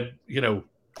had,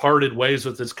 parted ways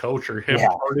with his coach, or him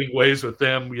parting ways with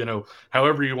them,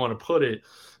 however you want to put it.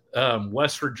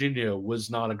 West Virginia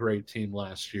was not a great team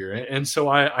last year. And so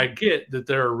I get that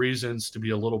there are reasons to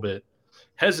be a little bit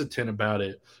hesitant about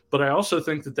it, but I also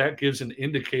think that gives an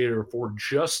indicator for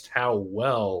just how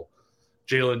well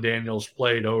Jalen Daniels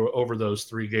played over those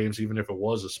 3 games, even if it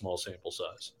was a small sample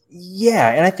size.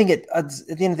 Yeah, and I think at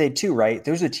the end of the day too, right,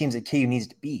 those are the teams that KU needs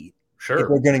to beat. Sure. If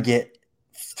we're going to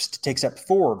take a step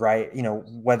forward, right,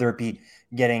 whether it be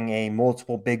getting a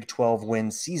multiple Big 12 win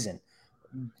season,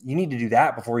 you need to do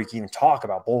that before you can even talk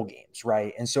about bowl games,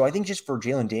 right? And so I think just for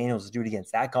Jalen Daniels to do it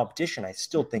against that competition, I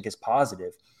still think is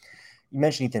positive. You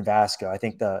mentioned Ethan Vasco. I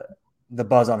think the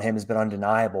buzz on him has been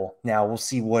undeniable. Now we'll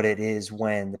see what it is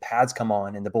when the pads come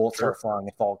on and the bullets start flying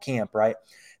at fall camp, right?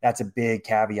 That's a big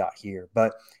caveat here.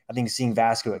 But I think seeing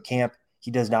Vasco at camp, he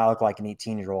does not look like an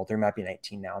 18-year-old. There might be an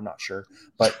 18 now, I'm not sure.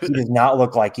 But he does not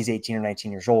look like he's 18 or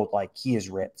 19 years old. Like, he is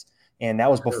ripped. And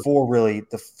that was before really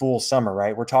the full summer,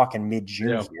 right? We're talking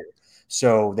mid-June here.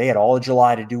 So they had all of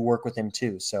July to do work with him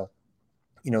too. So,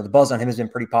 the buzz on him has been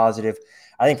pretty positive.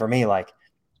 I think for me,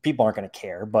 people aren't going to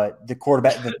care, but the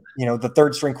quarterback, the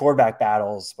 3rd string quarterback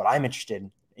battles, what I'm interested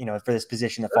in, for this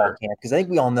position of fall camp, because I think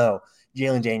we all know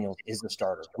Jalen Daniels is the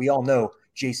starter. We all know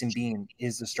Jason Bean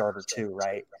is the starter too,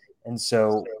 right? And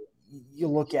so you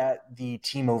look at the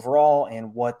team overall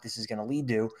and what this is going to lead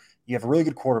to. You have a really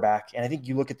good quarterback, and I think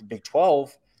you look at the Big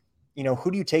 12,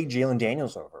 who do you take Jalen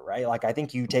Daniels over, right? I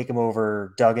think you take him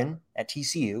over Duggan at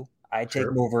TCU. I'd take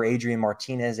him over Adrian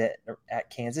Martinez at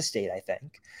Kansas State, I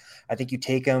think. I think you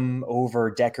take him over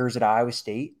Deckers at Iowa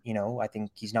State. I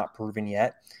think he's not proven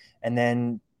yet. And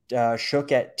then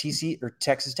Shook at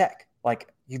Texas Tech.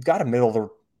 You've got a middle of the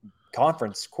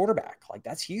conference quarterback.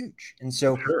 That's huge. And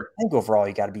so I think overall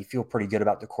you got to feel pretty good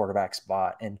about the quarterback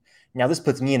spot. And now this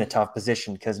puts me in a tough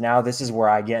position, because now this is where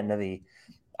I get into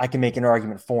I can make an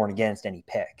argument for and against any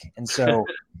pick. And so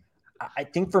I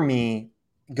think for me,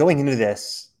 going into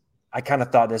this, I kind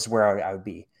of thought this is where I would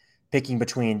be picking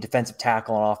between defensive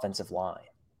tackle and offensive line.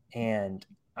 And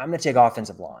I'm going to take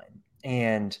offensive line.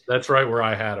 And that's right where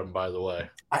I had him, by the way.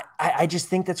 I just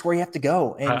think that's where you have to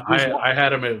go. And I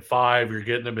had him at 5. You're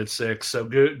getting him at 6. So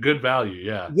good value.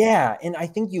 Yeah. Yeah. And I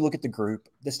think you look at the group,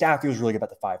 the staff feels really good about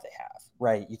the 5 they have,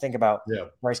 right? You think about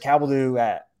Bryce Cabeldue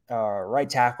at right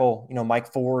tackle,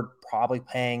 Mike Ford probably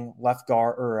playing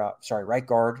right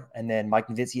guard, and then Mike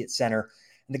Novitzy at center.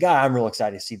 And the guy I'm real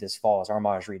excited to see this fall is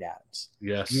Armaj Reed Adams.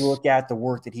 Yes. You look at the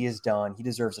work that he has done. He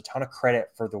deserves a ton of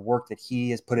credit for the work that he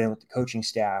has put in with the coaching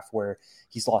staff, where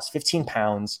he's lost 15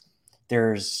 pounds.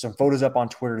 There's some photos up on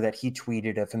Twitter that he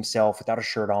tweeted of himself without a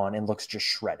shirt on and looks just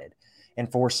shredded. And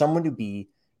for someone to be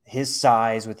his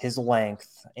size with his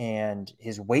length and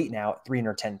his weight now at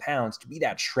 310 pounds, to be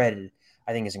that shredded,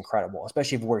 I think is incredible,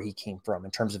 especially where he came from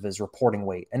in terms of his reporting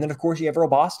weight. And then, of course, you have Earl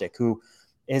Bostic, who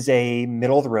is a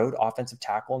middle-of-the-road offensive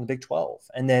tackle in the Big 12.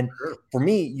 And then for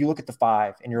me, you look at the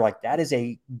 5, and you're like, that is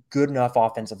a good enough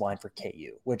offensive line for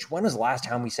KU, which when was the last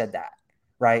time we said that,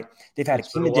 right? They've had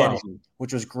Akeem Adeniji,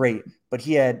 which was great, but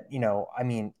he had,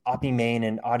 Oppie Maine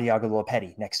and Adiago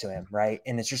Lopeti next to him, right?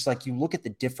 And it's just like you look at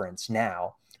the difference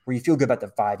now where you feel good about the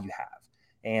 5 you have.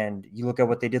 And you look at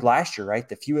what they did last year, right?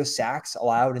 The fewest sacks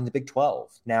allowed in the Big 12.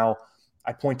 Now,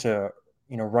 I point to,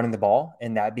 running the ball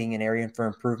and that being an area for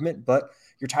improvement, but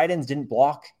your tight ends didn't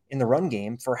block in the run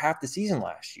game for half the season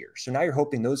last year. So now you're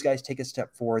hoping those guys take a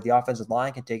step forward. The offensive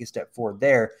line can take a step forward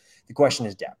there. The question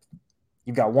is depth.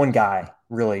 You've got one guy,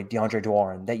 really, DeAndre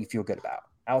Dwallen, that you feel good about.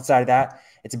 Outside of that,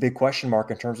 it's a big question mark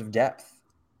in terms of depth.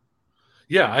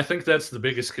 Yeah, I think that's the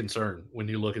biggest concern when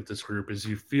you look at this group is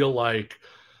you feel like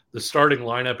the starting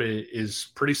lineup is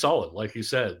pretty solid. Like you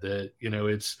said, that,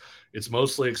 it's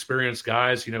mostly experienced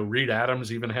guys. Reed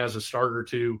Adams even has a start or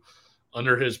two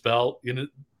under his belt.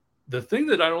 The thing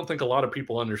that I don't think a lot of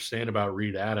people understand about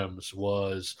Reed Adams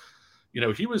was,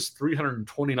 he was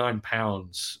 329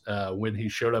 pounds when he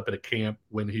showed up at a camp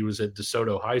when he was at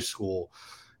DeSoto High School.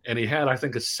 And he had, I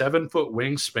think, a 7-foot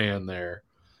wingspan there.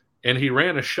 And he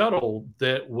ran a shuttle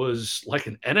that was like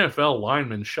an NFL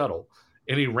lineman shuttle.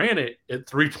 And he ran it at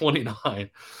 329.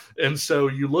 And so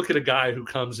you look at a guy who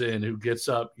comes in, who gets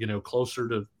up, closer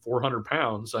to 400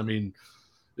 pounds. I mean,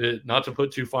 not to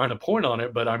put too fine a point on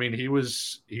it, but I mean, he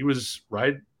was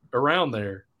right around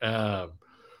there.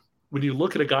 When you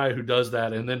look at a guy who does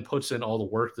that and then puts in all the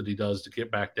work that he does to get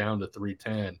back down to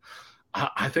 310,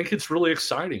 I think it's really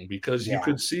exciting because you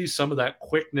could see some of that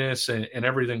quickness and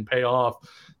everything pay off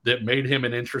that made him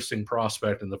an interesting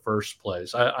prospect in the first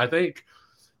place. I think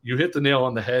you hit the nail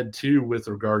on the head too with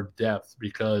regard to depth,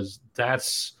 because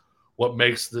that's what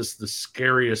makes this the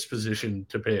scariest position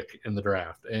to pick in the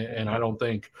draft. And I don't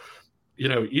think,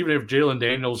 even if Jalen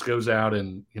Daniels goes out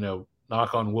and,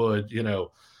 knock on wood,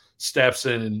 steps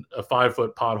in a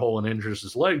 5-foot pothole and injures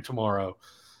his leg tomorrow,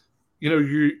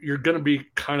 you're going to be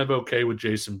kind of okay with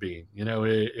Jason Bean.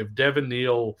 If Devin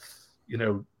Neal,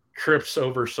 trips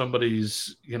over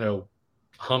somebody's,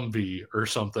 Humvee or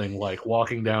something, like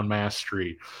walking down Mass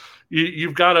Street,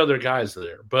 you've got other guys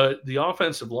there. But the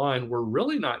offensive line, we're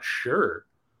really not sure,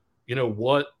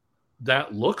 what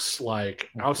that looks like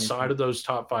outside of those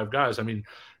top 5 guys. I mean,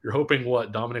 you're hoping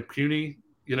Dominic Puny,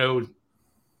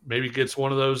 maybe gets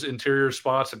one of those interior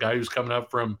spots, a guy who's coming up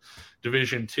from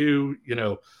Division II,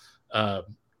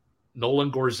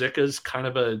 Nolan Gorzica's kind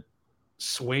of a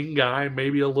swing guy,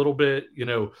 maybe a little bit,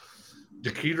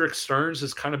 DeKedrick Stearns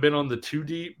has kind of been on the 2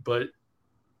 deep, but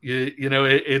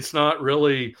it's not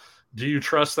really, do you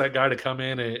trust that guy to come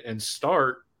in and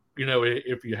start,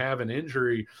 if you have an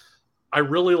injury? I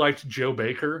really liked Joe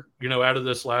Baker, out of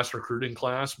this last recruiting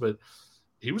class, but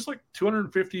he was like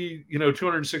 250,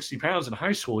 260 pounds in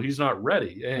high school. He's not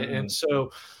ready. And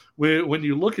so when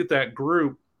you look at that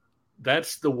group,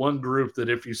 that's the one group that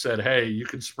if you said, hey, you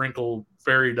can sprinkle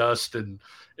fairy dust and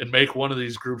make one of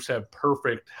these groups have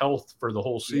perfect health for the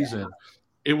whole season,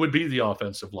 it would be the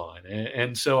offensive line.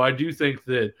 And so I do think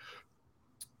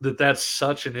that's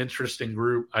such an interesting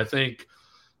group. I think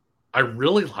I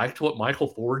really liked what Michael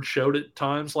Ford showed at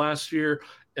times last year.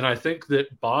 And I think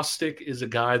that Bostic is a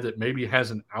guy that maybe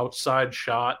has an outside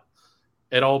shot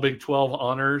at all Big 12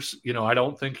 honors. I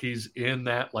don't think he's in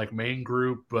that like main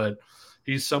group, but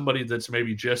he's somebody that's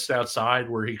maybe just outside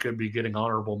where he could be getting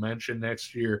honorable mention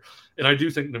next year. And I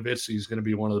do think Novitzy is going to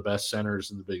be one of the best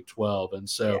centers in the Big 12. And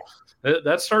so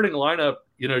that starting lineup,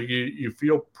 you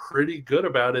feel pretty good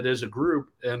about it as a group.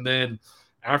 And then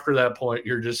after that point,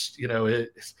 you're just,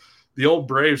 the old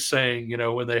Braves saying,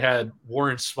 when they had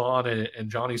Warren Spahn and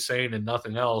Johnny Sain and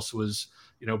nothing else was,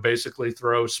 basically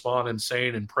throw Spahn and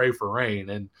Sain and pray for rain.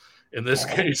 And In this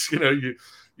case,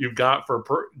 you've got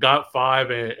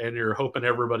five, and you're hoping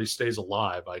everybody stays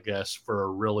alive, I guess, for a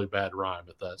really bad rhyme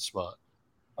at that spot.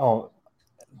 Oh,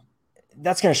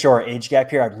 that's going to show our age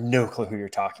gap here. I have no clue who you're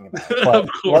talking about. But of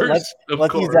course.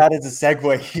 Let's use that as a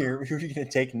segue here. Who are you going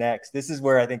to take next? This is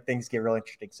where I think things get really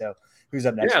interesting. So who's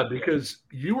up next? Yeah, because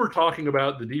you were talking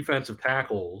about the defensive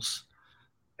tackles,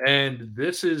 and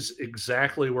this is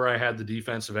exactly where I had the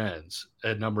defensive ends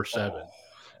at number 7.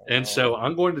 And so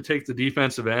I'm going to take the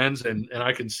defensive ends, and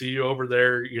I can see you over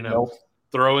there,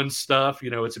 throwing stuff.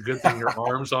 It's a good thing your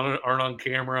arms aren't on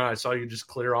camera. I saw you just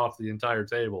clear off the entire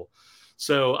table.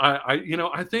 So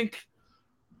I think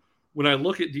when I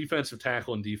look at defensive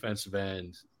tackle and defensive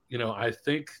end, I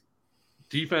think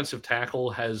defensive tackle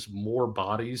has more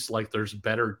bodies. Like there's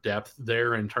better depth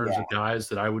there in terms of guys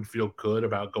that I would feel good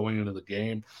about going into the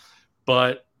game.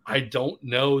 But I don't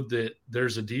know that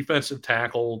there's a defensive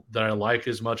tackle that I like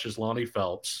as much as Lonnie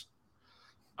Phelps.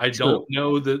 I don't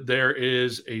know that there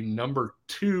is a number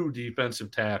 2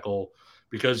 defensive tackle,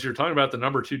 because you're talking about the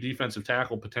number 2 defensive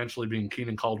tackle potentially being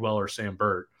Keenan Caldwell or Sam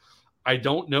Burt. I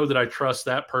don't know that I trust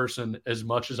that person as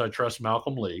much as I trust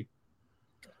Malcolm Lee.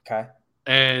 Okay.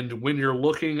 And when you're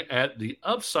looking at the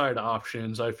upside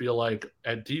options, I feel like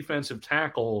at defensive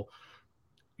tackle,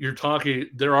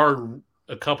 there are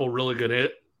a couple really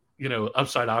good,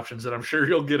 upside options that I'm sure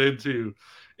you'll get into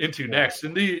next.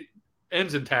 And the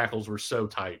ends and tackles were so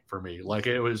tight for me. Like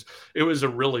it was a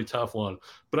really tough one.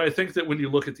 But I think that when you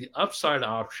look at the upside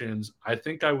options, I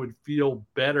think I would feel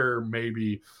better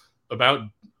maybe about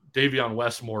Davion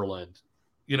Westmoreland,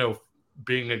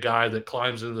 being a guy that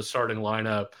climbs into the starting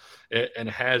lineup and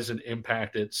has an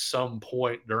impact at some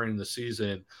point during the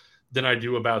season than I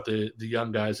do about the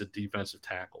young guys at defensive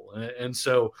tackle. And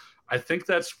so I think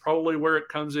that's probably where it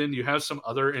comes in. You have some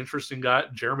other interesting guys.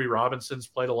 Jeremy Robinson's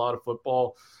played a lot of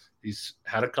football. He's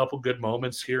had a couple good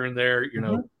moments here and there.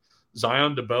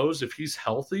 Zion DeBose, if he's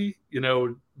healthy,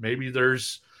 maybe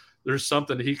there's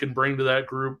something he can bring to that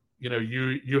group.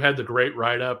 You had the great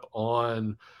write-up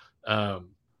on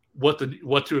what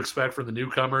to expect from the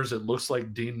newcomers. It looks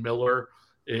like Dean Miller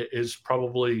is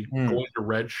probably going to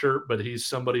redshirt, but he's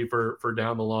somebody for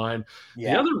down the line.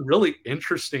 Yeah. The other really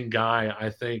interesting guy, I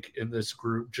think, in this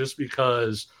group, just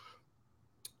because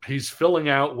he's filling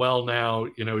out well now,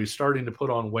 he's starting to put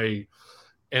on weight.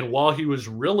 And while he was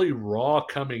really raw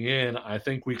coming in, I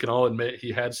think we can all admit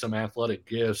he had some athletic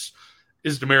gifts,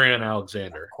 is Demarion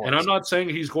Alexander. And I'm not saying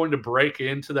he's going to break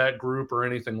into that group or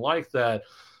anything like that.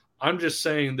 I'm just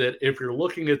saying that if you're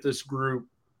looking at this group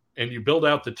and you build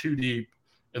out the 2 deep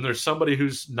and there's somebody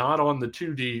who's not on the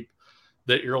 2 deep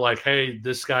that you're like, hey,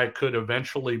 this guy could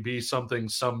eventually be something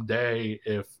someday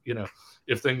if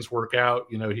things work out,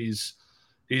 he's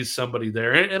somebody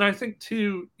there. And I think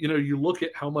too, you look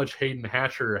at how much Hayden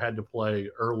Hatcher had to play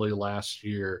early last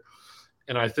year.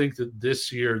 And I think that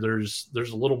this year there's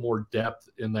a little more depth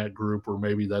in that group where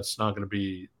maybe that's not going to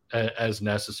be as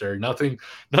necessary. Nothing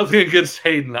against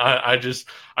Hayden. I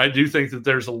do think that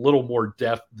there's a little more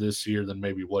depth this year than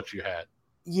maybe what you had.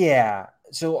 Yeah.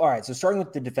 So, all right. So starting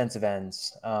with the defensive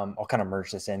ends, I'll kind of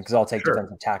merge this in because I'll take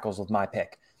defensive tackles with my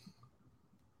pick.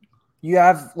 You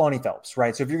have Lonnie Phelps,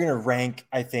 right? So if you're going to rank,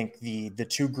 I think the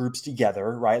 2 groups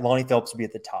together, right? Lonnie Phelps would be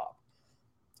at the top.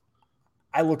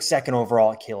 I look second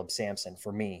overall at Caleb Sampson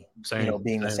for me,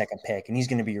 being the second pick, and he's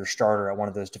going to be your starter at one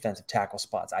of those defensive tackle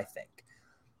spots, I think.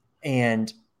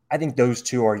 And I think those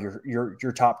 2 are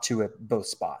your top 2 at both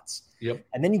spots. Yep.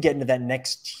 And then you get into that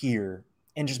next tier,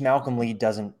 and just Malcolm Lee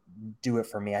doesn't do it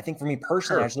for me. I think for me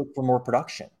personally, I just look for more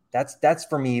production. That's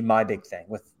for me my big thing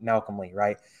with Malcolm Lee,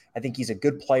 right? I think he's a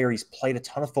good player. He's played a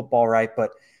ton of football, right?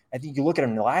 But I think you look at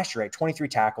him last year, right? 23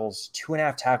 tackles,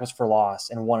 2.5 tackles for loss,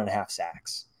 and 1.5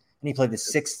 sacks. And he played the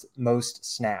 6th most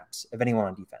snaps of anyone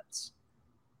on defense.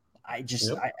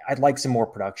 I'd like some more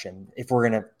production if we're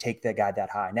going to take that guy that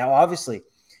high. Now, obviously,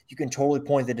 you can totally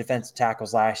point the defensive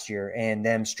tackles last year and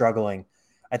them struggling.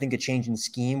 I think a change in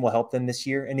scheme will help them this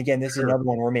year. And again, this is another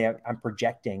one where I'm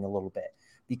projecting a little bit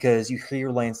because you hear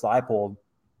Lance Leipold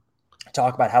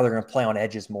talk about how they're going to play on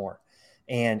edges more.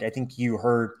 And I think you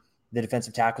heard the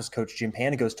defensive tackles coach, Jim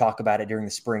Panagos, talk about it during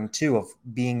the spring too, of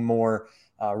being more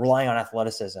relying on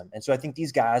athleticism. And so I think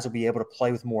these guys will be able to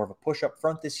play with more of a push up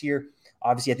front this year.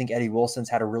 Obviously, I think Eddie Wilson's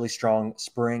had a really strong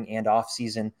spring and off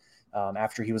season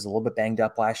after he was a little bit banged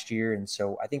up last year. And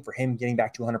so I think for him getting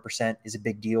back to 100% is a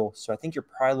big deal. So I think you're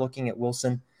probably looking at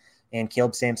Wilson and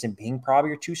Caleb Sampson being probably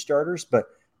your 2 starters, but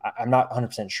I'm not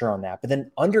 100% sure on that. But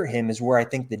then under him is where I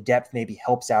think the depth maybe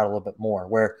helps out a little bit more,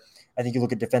 where I think you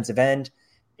look at defensive end,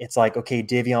 it's like, okay,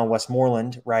 Davion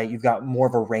Westmoreland, right? You've got more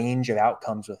of a range of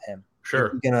outcomes with him.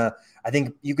 Sure. I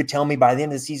think you could tell me by the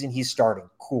end of the season he's starting.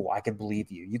 Cool. I could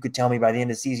believe you. You could tell me by the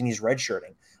end of the season he's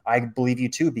redshirting. I believe you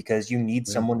too, because you need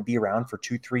someone to be around for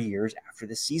 2-3 years after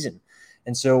this season.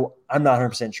 And so I'm not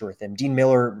 100% sure with him. Dean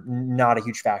Miller, not a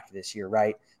huge factor this year,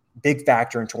 right? Big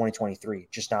factor in 2023,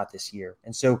 just not this year.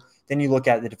 And so then you look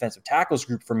at the defensive tackles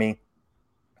group for me.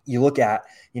 You look at,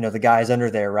 the guys under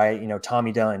there, right?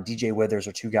 Tommy Dunn, DJ Withers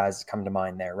are two guys that come to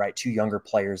mind there, right? Two younger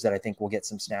players that I think will get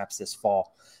some snaps this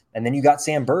fall. And then you got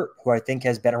Sam Burt, who I think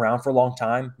has been around for a long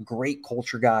time. Great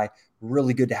culture guy,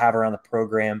 really good to have around the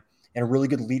program, and a really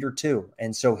good leader too.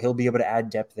 And so he'll be able to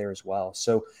add depth there as well.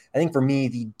 So I think for me,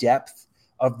 the depth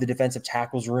of the defensive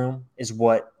tackles room is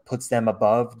what puts them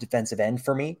above defensive end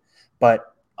for me.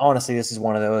 But honestly, this is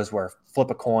one of those where flip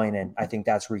a coin, and I think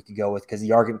that's where you could go with, because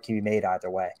the argument can be made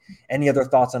either way. Any other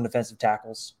thoughts on defensive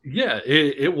tackles? Yeah,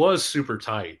 it was super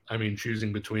tight. I mean,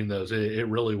 choosing between those, it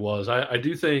really was. I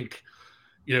do think,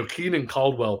 Keenan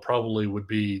Caldwell probably would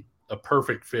be a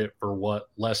perfect fit for what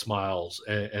Les Miles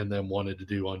and them wanted to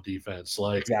do on defense.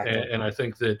 Exactly. And I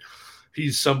think that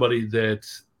he's somebody that,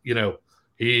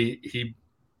 he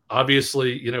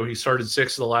obviously, he started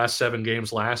 6 of the last 7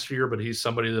 games last year, but he's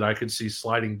somebody that I could see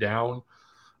sliding down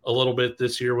a little bit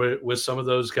this year with some of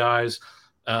those guys.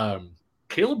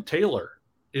 Caleb Taylor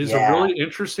is a really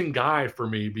interesting guy for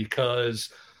me, because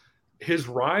his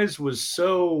rise was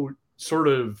so sort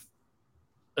of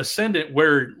ascendant,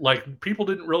 where people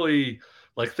didn't really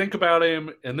think about him.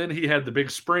 And then he had the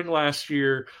big spring last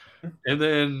year. And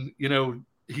then,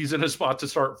 he's in a spot to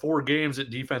start 4 games at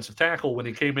defensive tackle when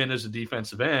he came in as a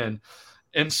defensive end.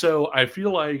 And so I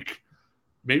feel like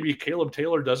maybe Caleb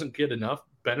Taylor doesn't get enough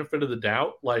benefit of the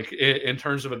doubt, in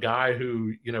terms of a guy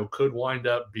who, could wind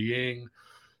up being,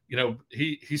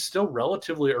 he's still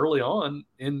relatively early on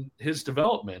in his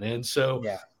development. And so,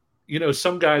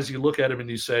 some guys, you look at him and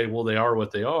you say, well, they are what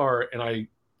they are. And I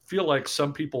feel like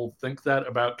some people think that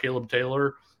about Caleb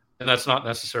Taylor, and that's not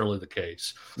necessarily the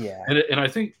case. Yeah. And I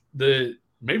think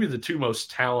maybe the 2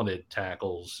 most talented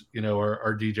tackles,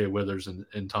 are DJ Withers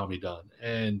and Tommy Dunn.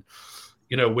 And,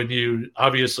 when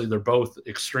obviously they're both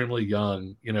extremely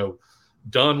young,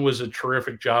 Dunn was a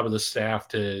terrific job of the staff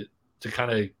to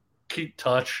kind of keep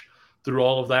touch through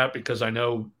all of that, because I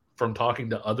know from talking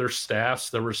to other staffs,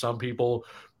 there were some people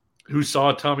who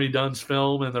saw Tommy Dunn's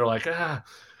film and they're like,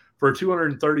 for a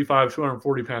 235,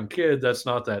 240 pound kid, that's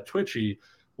not that twitchy.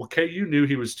 Well, KU knew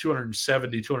he was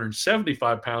 270,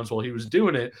 275 pounds while he was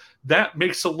doing it. That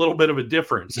makes a little bit of a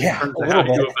difference in terms of how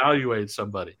you evaluate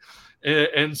somebody.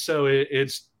 And so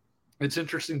it's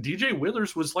interesting. DJ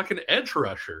Withers was like an edge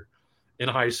rusher in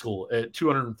high school at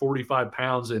 245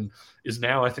 pounds and is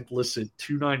now, I think, listed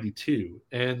 292.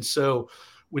 And so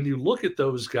when you look at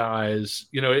those guys,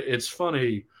 it's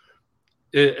funny.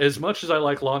 As much as I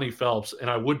like Lonnie Phelps, and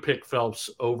I would pick Phelps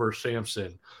over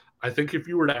Sampson, I think if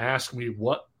you were to ask me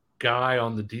what guy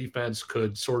on the defense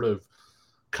could sort of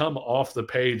come off the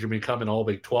page and become an all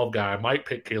Big 12 guy, I might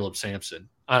pick Caleb Sampson.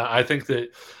 I think that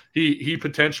he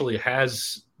potentially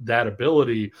has that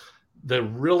ability. The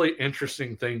really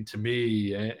interesting thing to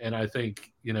me, and I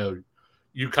think,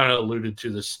 you kind of alluded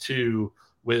to this too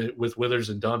with Withers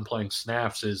and Dunn playing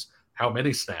snaps, is how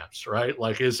many snaps, right?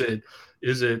 Is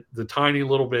it the tiny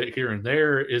little bit here and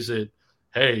there? Is it,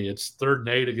 hey, it's 3rd and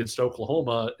 8 against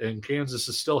Oklahoma and Kansas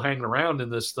is still hanging around in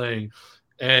this thing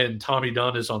and Tommy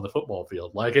Dunn is on the football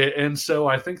field? And so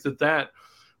I think that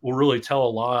will really tell a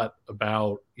lot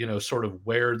about, sort of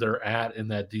where they're at in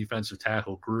that defensive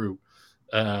tackle group.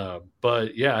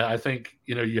 But yeah, I think,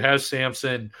 you have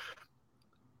Sampson.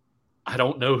 I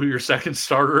don't know who your second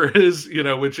starter is,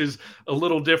 which is a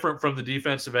little different from the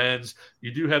defensive ends.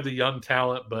 You do have the young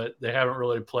talent, but they haven't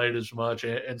really played as much.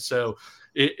 And so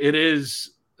it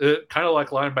is kind of like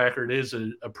linebacker. It is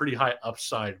a pretty high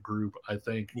upside group, I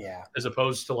think, as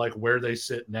opposed to where they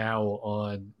sit now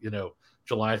on,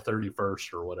 July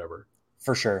 31st or whatever.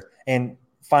 For sure. And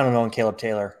final note on Caleb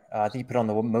Taylor, I think he put on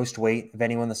the most weight of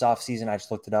anyone this offseason. I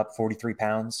just looked it up, 43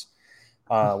 pounds.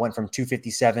 Went from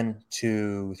 257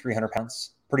 to 300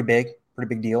 pounds. Pretty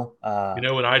big deal.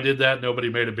 When I did that, nobody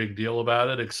made a big deal about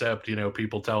it except,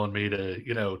 people telling me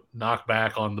to, knock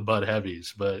back on the Bud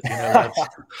Heavies. But,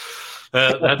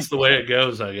 that's the way it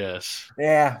goes, I guess.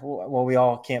 Yeah. Well, we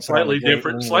all can't. Slightly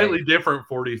different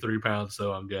 43 pounds,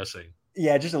 though, I'm guessing.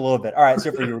 Yeah, just a little bit. All right.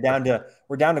 So for you,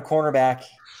 we're down to cornerback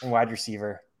and wide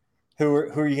receiver. Who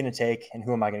are you going to take and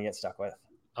who am I going to get stuck with?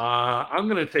 I'm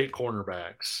going to take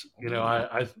cornerbacks.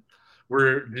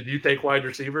 Did you take wide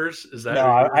receivers? Is that? No,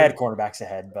 I had cornerbacks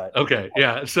ahead, but okay.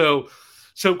 Yeah. So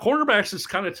cornerbacks is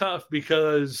kind of tough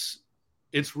because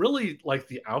it's really like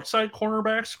the outside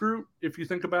cornerbacks group, if you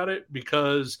think about it,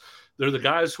 because they're the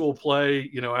guys who will play,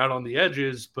 out on the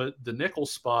edges, but the nickel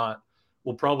spot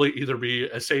will probably either be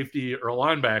a safety or a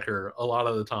linebacker a lot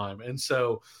of the time. And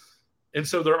so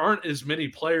there aren't as many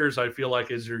players, I feel like,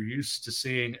 as you're used to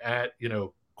seeing at,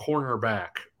 cornerback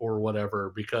or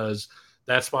whatever, because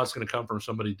that spot's going to come from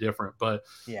somebody different. But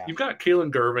you've got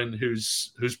Keelan Gervin,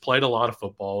 who's played a lot of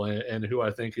football and who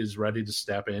I think is ready to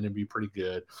step in and be pretty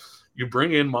good. You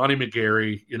bring in Monty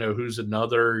McGarry, who's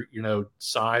another,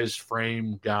 size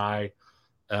frame guy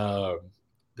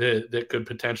that could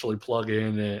potentially plug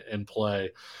in and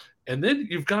play. And then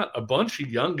you've got a bunch of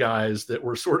young guys that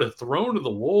were sort of thrown to the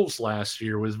wolves last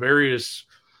year with various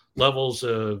levels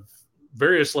of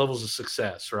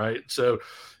success, right? So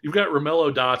you've got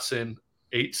Romello Dotson,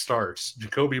 8 starts,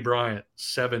 Jacoby Bryant,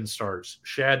 7 starts,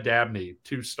 Shad Dabney,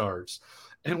 2 starts.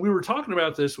 And we were talking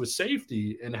about this with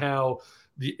safety and how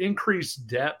the increased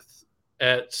depth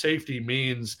at safety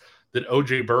means that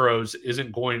OJ Burroughs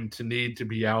isn't going to need to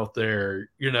be out there,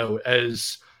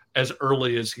 as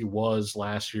early as he was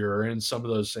last year or in some of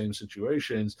those same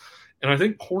situations. And I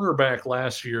think cornerback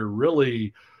last year,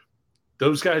 really,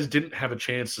 those guys didn't have a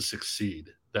chance to succeed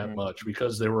that much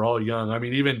because they were all young. I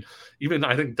mean, even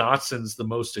I think Dotson's the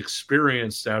most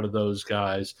experienced out of those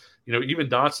guys. Even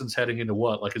Dotson's heading into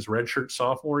like his redshirt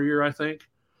sophomore year, I think.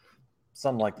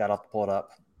 Something like that. I'll have to pull it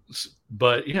up.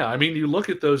 But yeah, I mean, you look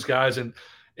at those guys and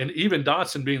even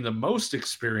Dotson being the most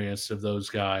experienced of those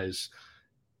guys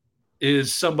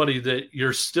is somebody that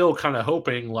you're still kind of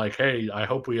hoping like, hey, I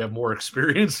hope we have more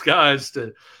experienced guys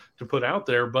to put out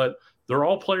there. But they're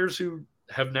all players who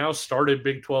have now started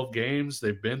Big 12 games.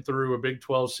 They've been through a Big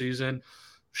 12 season.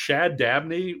 Shad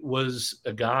Dabney was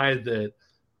a guy that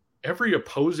every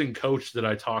opposing coach that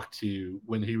I talked to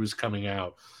when he was coming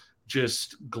out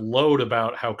just glowed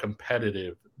about how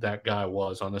competitive that guy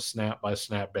was on a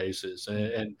snap-by-snap basis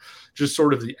and just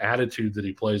sort of the attitude that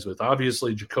he plays with.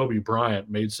 Obviously, Jacoby Bryant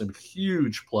made some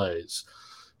huge plays,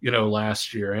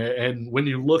 last year. And when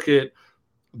you look at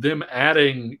them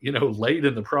adding, late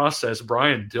in the process,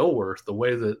 Brian Dilworth, the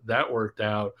way that worked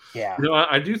out. Yeah.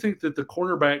 I do think that the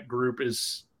cornerback group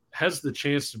has the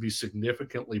chance to be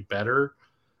significantly better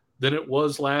than it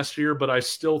was last year. But I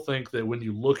still think that when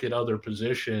you look at other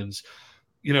positions,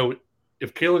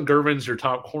 if Keelan Gervin's your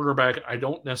top cornerback, I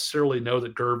don't necessarily know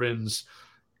that Gervin's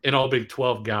an all Big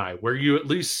 12 guy, where you at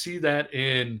least see that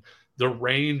in the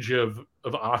range of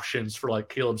options for like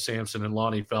Caleb Sampson and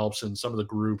Lonnie Phelps and some of the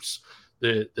groups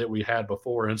that we had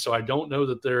before. And so I don't know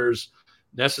that there's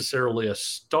necessarily a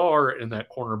star in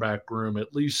that cornerback room,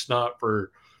 at least not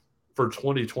for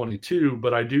 2022.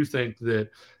 But I do think that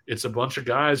it's a bunch of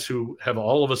guys who have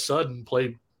all of a sudden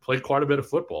played quite a bit of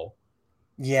football.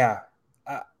 Yeah.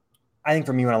 I think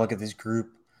for me, when I look at this group,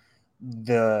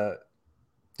 there's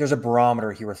a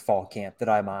barometer here with fall camp that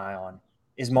I have my eye on.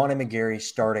 Is Monty McGarry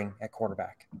starting at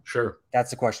quarterback? Sure. That's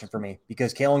the question for me,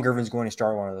 because Keelan Gervin's going to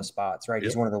start one of those spots, right? Yep.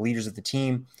 He's one of the leaders of the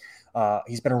team.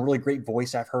 He's been a really great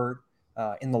voice, I've heard,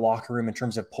 in the locker room in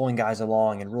terms of pulling guys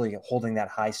along and really holding that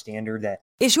high standard that.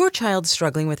 Is your child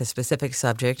struggling with a specific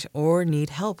subject or need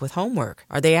help with homework?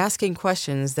 Are they asking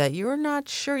questions that you're not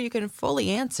sure you can fully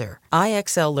answer?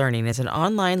 IXL Learning is an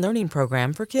online learning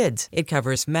program for kids. It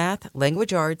covers math,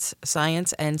 language arts,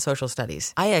 science, and social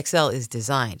studies. IXL is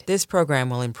designed. This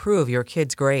program will improve your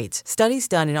kids' grades. Studies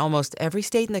done in almost every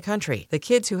state in the country. The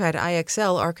kids who had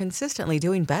IXL are consistently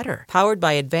doing better. Powered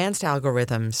by advanced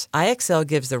algorithms, IXL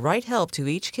gives the right help to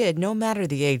each kid no matter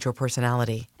the age or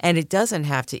personality. And it doesn't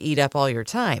have to eat up all your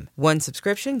time. One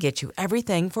subscription gets you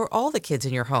everything for all the kids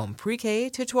in your home, pre-K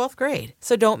to 12th grade.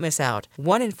 So don't miss out.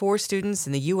 1 in 4 students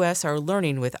in the U.S. are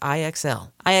learning with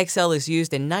IXL. IXL is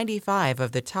used in 95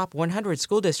 of the top 100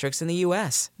 school districts in the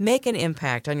U.S. Make an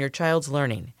impact on your child's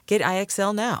learning. Get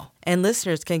IXL now. And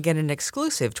listeners can get an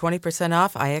exclusive 20%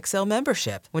 off IXL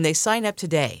membership when they sign up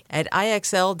today at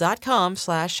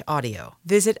IXL.com/audio.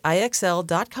 Visit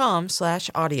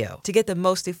IXL.com/audio to get the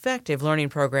most effective learning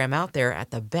program out there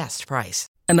at the best price.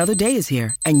 Another day is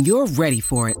here, and you're ready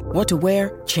for it. What to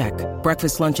wear? Check.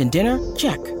 Breakfast, lunch, and dinner?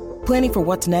 Check. Planning for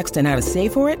what's next and how to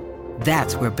save for it?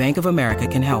 That's where Bank of America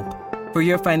can help. For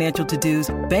your financial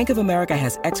to-dos, Bank of America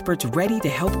has experts ready to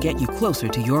help get you closer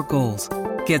to your goals.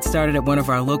 Get started at one of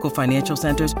our local financial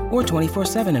centers or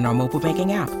 24/7 in our mobile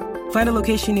banking app. Find a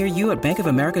location near you at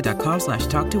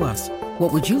bankofamerica.com/talktous.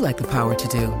 What would you like the power to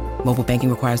do? Mobile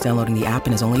banking requires downloading the app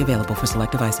and is only available for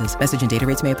select devices. Message and data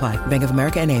rates may apply. Bank of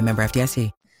America N.A., member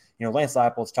FDIC. Lance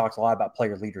Leipold's talked a lot about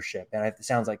player leadership, and it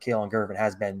sounds like Keelan Gervin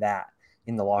has been that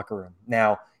in the locker room.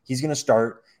 Now, he's going to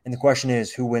start, and the question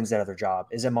is, who wins that other job?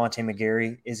 Is it Monty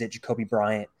McGarry? Is it Jacoby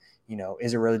Bryant?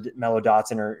 Is it really Romello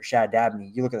Dotson or Shad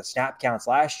Dabney? You look at the snap counts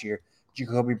last year,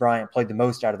 Jacoby Bryant played the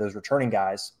most out of those returning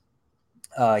guys.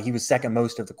 He was second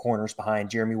most of the corners behind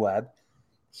Jeremy Webb.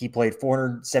 He played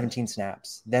 417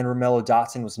 snaps. Then Romello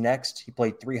Dotson was next. He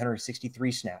played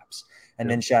 363 snaps. And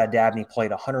then Shad Dabney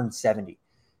played 170.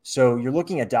 So you're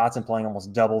looking at Dotson playing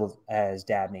almost double as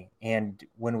Dabney. And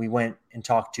when we went and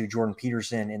talked to Jordan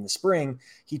Peterson in the spring,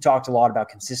 he talked a lot about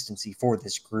consistency for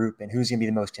this group and who's going to be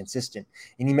the most consistent.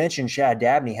 And he mentioned Shad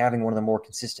Dabney having one of the more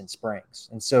consistent springs.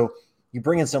 And so you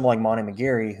bring in someone like Monty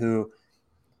McGarry, who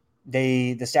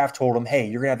the staff told him, hey,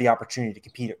 you're going to have the opportunity to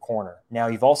compete at corner. Now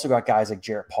you've also got guys like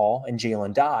Jarrett Paul and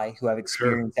Jalen Dye who have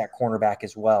experienced at cornerback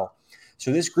as well.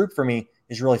 So this group for me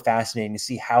is really fascinating to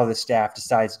see how the staff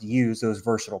decides to use those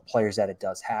versatile players that it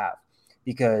does have.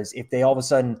 Because if they all of a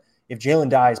sudden, if Jalen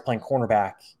Dye is playing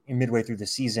cornerback in midway through the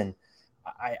season,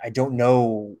 I don't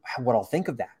know what I'll think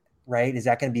of that, right? Is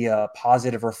that going to be a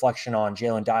positive reflection on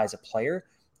Jalen Dye as a player?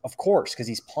 Of course, because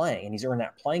he's playing and he's earned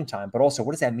that playing time. But also,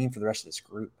 what does that mean for the rest of this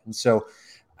group? And so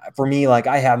for me, like,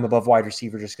 I have him above wide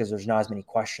receiver just because there's not as many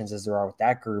questions as there are with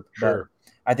that group. Sure.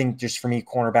 But I think just for me,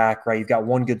 cornerback, right, you've got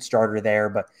one good starter there,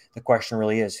 but the question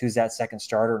really is who's that second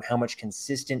starter and how much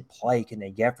consistent play can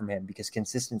they get from him, because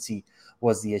consistency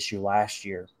was the issue last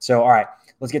year. So, all right,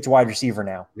 let's get to wide receiver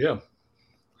now. Yeah.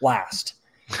 Last.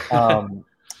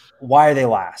 Why are they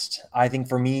last? I think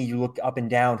for me, you look up and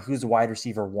down, who's the wide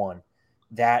receiver one?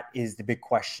 That is the big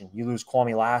question. You lose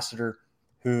Kwame Lassiter,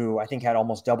 who I think had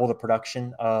almost double the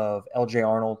production of LJ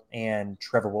Arnold and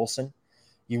Trevor Wilson.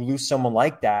 You lose someone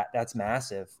like that, that's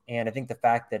massive. And I think the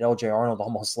fact that LJ Arnold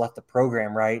almost left the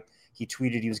program, right? He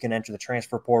tweeted he was going to enter the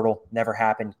transfer portal. Never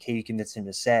happened. Katie convinced him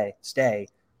to stay.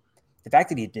 The fact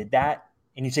that he did that,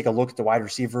 and you take a look at the wide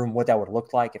receiver room, what that would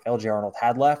look like if LJ Arnold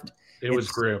had left. It was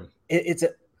grim. It's a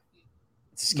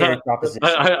scary proposition.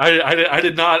 I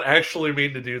did not actually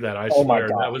mean to do that. I swear.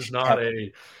 God. That was not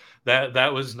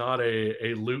that was not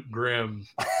a Luke Grimm.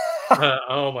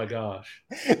 Oh my gosh,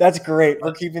 that's great.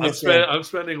 We're keeping this. I'm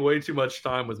spending way too much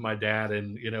time with my dad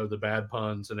and the bad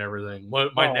puns and everything.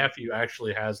 My nephew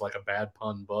actually has like a bad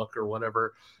pun book or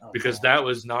whatever, because that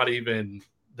was not even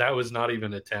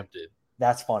attempted.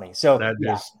 That's funny. So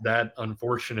that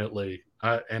unfortunately,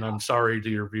 and I'm sorry to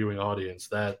your viewing audience,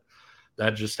 that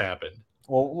just happened.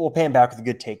 Well, we'll pay him back with a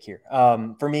good take here.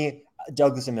 For me,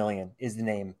 Douglas Emilien is the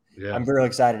name. Yeah. I'm very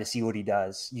excited to see what he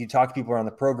does. You talk to people around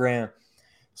the program.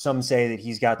 Some say that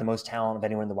he's got the most talent of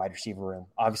anyone in the wide receiver room.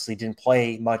 Obviously didn't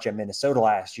play much at Minnesota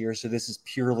last year, so this is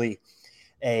purely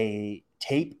a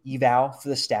tape eval for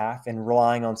the staff and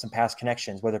relying on some past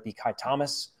connections, whether it be Kai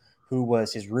Thomas, who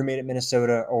was his roommate at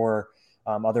Minnesota, or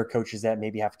other coaches that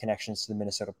maybe have connections to the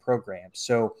Minnesota program.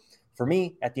 So for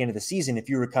me, at the end of the season, if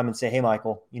you were to come and say, hey,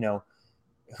 Michael,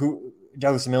 who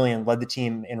Douglas Emilien led the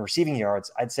team in receiving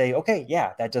yards, I'd say, okay,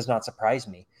 yeah, that does not surprise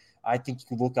me. I think you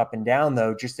can look up and down,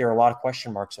 though. Just there are a lot of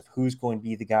question marks of who's going to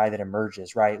be the guy that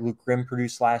emerges, right? Luke Grimm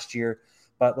produced last year,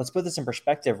 but let's put this in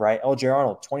perspective, right? LJ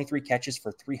Arnold, 23 catches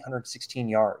for 316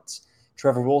 yards.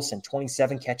 Trevor Wilson,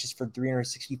 27 catches for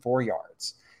 364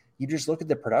 yards. You just look at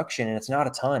the production, and it's not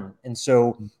a ton. And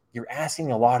so you're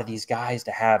asking a lot of these guys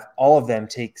to have all of them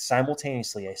take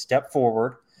simultaneously a step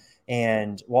forward,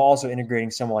 and while also integrating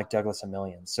someone like Douglas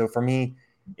Emilien. So for me,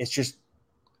 it's just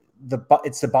the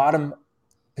bottom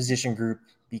position group,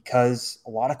 because a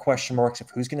lot of question marks of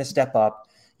who's going to step up.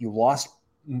 You lost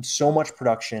so much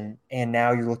production, and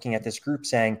now you're looking at this group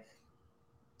saying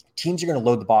teams are going to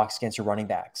load the box against your running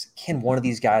backs. Can one of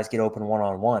these guys get open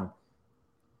one-on-one?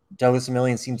 Douglas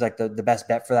Emilien seems like the best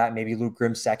bet for that. Maybe Luke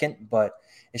Grimm second, but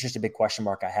it's just a big question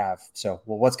mark I have. So,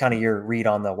 what's kind of your read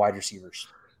on the wide receivers?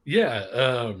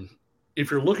 Yeah. If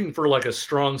you're looking for like a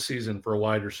strong season for a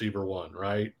wide receiver one,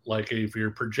 right? Like if you're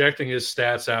projecting his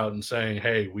stats out and saying,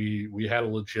 hey, we had a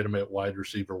legitimate wide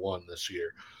receiver one this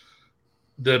year,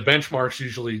 the benchmark's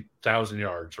usually 1,000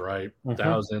 yards, right?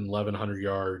 1,000, 1,100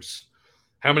 yards.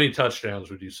 How many touchdowns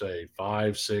would you say?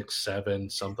 5, 6, 7,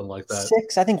 something like that?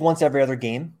 6, I think once every other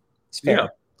game. It's fair. Yeah.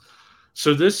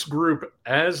 So this group,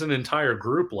 as an entire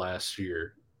group last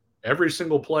year, every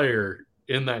single player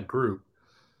in that group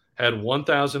had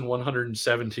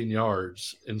 1,117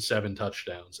 yards and 7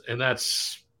 touchdowns. And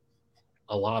that's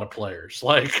a lot of players.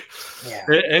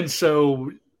 And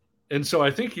so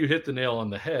I think you hit the nail on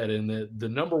the head. And the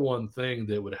number one thing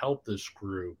that would help this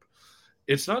group,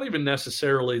 it's not even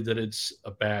necessarily that it's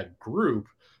a bad group.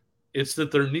 It's that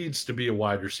there needs to be a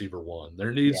wide receiver one.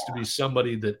 There needs to be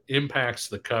somebody that impacts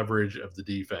the coverage of the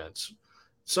defense.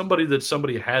 Somebody that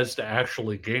somebody has to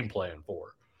actually game plan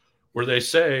for. Where they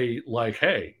say, like,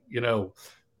 hey,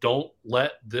 don't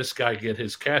let this guy get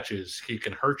his catches. He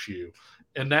can hurt you.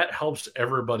 And that helps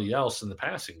everybody else in the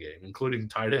passing game, including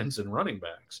tight ends and running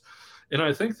backs. And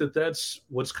I think that that's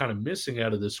what's kind of missing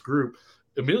out of this group.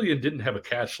 Emilian didn't have a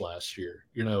catch last year,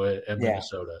 at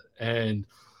Minnesota. And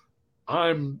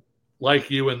I'm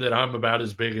like you in that I'm about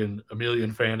as big an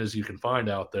Emilian fan as you can find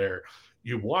out there.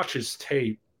 You watch his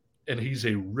tape, and he's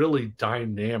a really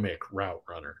dynamic route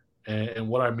runner. And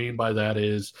what I mean by that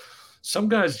is some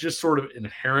guys just sort of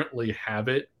inherently have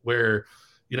it where,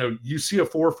 you see a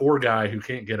 4.4 guy who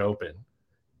can't get open,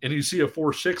 and you see a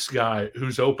 4.6 guy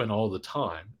who's open all the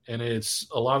time. And it's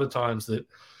a lot of times that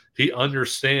he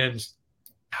understands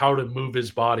how to move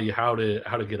his body, how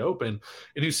to get open.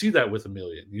 And you see that with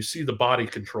Emilian. You see the body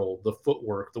control, the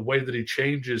footwork, the way that he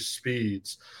changes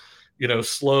speeds,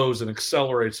 slows and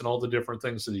accelerates, and all the different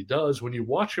things that he does. When you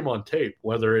watch him on tape,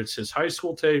 whether it's his high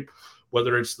school tape,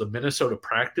 whether it's the Minnesota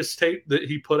practice tape that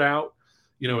he put out,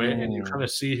 and you kind of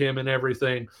see him and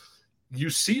everything, you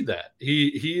see that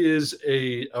he is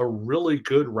a really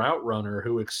good route runner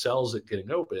who excels at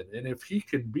getting open. And if he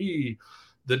can be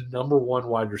the number one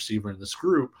wide receiver in this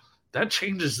group, that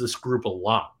changes this group a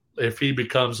lot. If he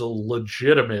becomes a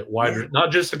legitimate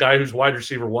not just a guy who's wide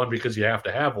receiver one because you have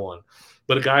to have one,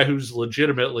 but a guy who's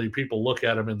legitimately, people look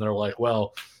at him and they're like,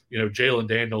 well, Jalen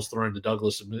Daniels throwing to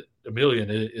Douglas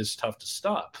Emilian is tough to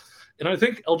stop. And I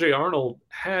think LJ Arnold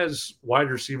has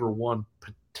wide receiver one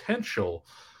potential,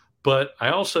 but I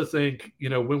also think,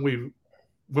 when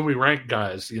we rank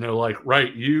guys,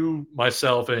 you,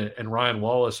 myself, and Ryan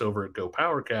Wallace over at Go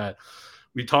PowerCat,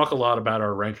 we talk a lot about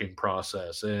our ranking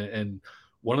process. And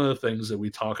one of the things that we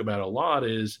talk about a lot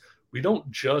is we don't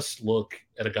just look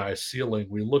at a guy's ceiling.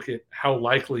 We look at how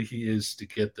likely he is to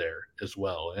get there as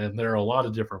well. And there are a lot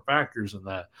of different factors in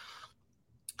that.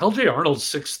 LJ Arnold's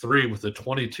 6'3" with a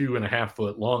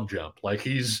 22.5-foot long jump. Like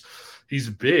he's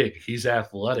big, he's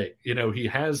athletic, he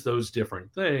has those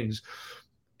different things.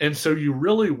 And so you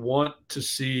really want to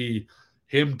see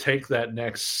him take that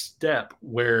next step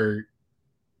where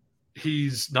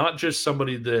he's not just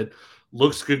somebody that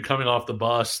looks good coming off the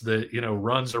bus, that,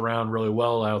 runs around really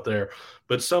well out there,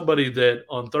 but somebody that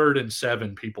on 3rd and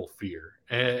 7 people fear.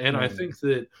 And I think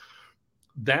that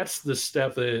that's the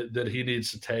step that he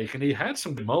needs to take. And he had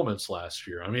some good moments last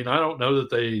year. I mean, I don't know that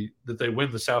they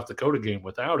win the South Dakota game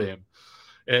without him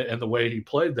and the way he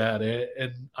played that.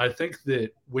 And I think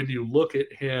that when you look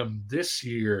at him this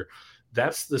year,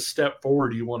 that's the step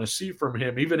forward you want to see from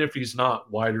him, even if he's not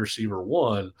wide receiver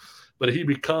one, but he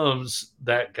becomes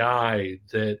that guy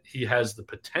that he has the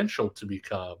potential to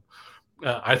become.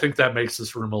 I think that makes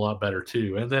this room a lot better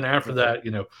too. And then after that,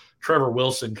 Trevor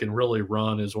Wilson can really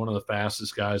run as one of the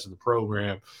fastest guys in the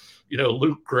program.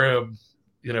 Luke Grimm,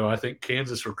 I think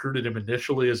Kansas recruited him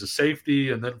initially as a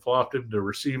safety and then flopped him to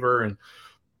receiver. And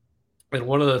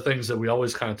one of the things that we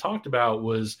always kind of talked about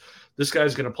was this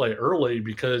guy's going to play early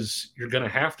because you're going to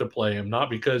have to play him,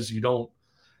 not because you don't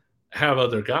have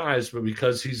other guys, but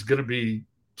because he's going to be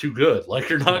too good. Like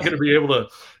you're not going to be able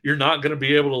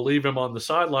to leave him on the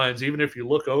sidelines, even if you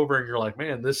look over and you're like,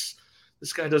 man, this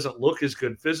guy doesn't look as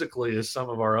good physically as some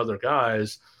of our other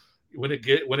guys. When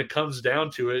it comes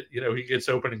down to it, he gets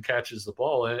open and catches the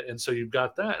ball. And so you've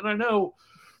got that. And I know,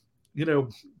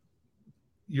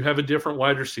 you have a different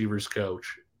wide receivers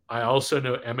coach. I also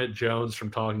know Emmett Jones, from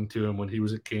talking to him when he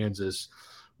was at Kansas,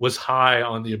 was high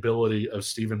on the ability of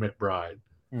Stephen McBride.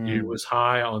 He was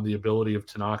high on the ability of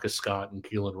Tanaka Scott and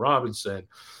Keelan Robinson.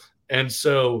 And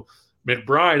so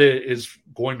McBride is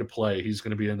going to play. He's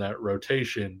going to be in that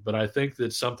rotation. But I think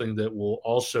that something that will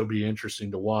also be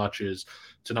interesting to watch is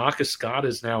Tanaka Scott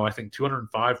is now, I think,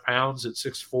 205 pounds at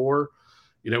 6'4".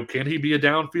 Can he be a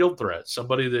downfield threat?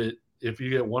 Somebody that if you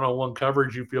get one-on-one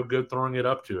coverage, you feel good throwing it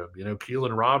up to him.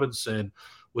 Keelan Robinson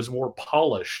was more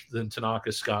polished than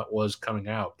Tanaka Scott was coming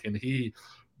out. Can he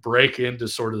break into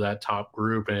sort of that top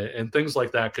group? And things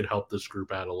like that could help this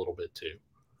group out a little bit too.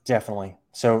 Definitely.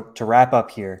 So to wrap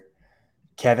up here,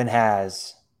 Kevin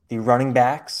has the running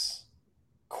backs,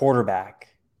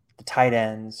 quarterback, the tight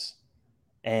ends,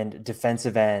 and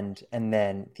defensive end, and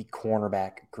then the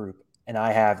cornerback group. And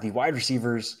I have the wide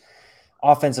receivers,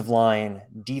 offensive line,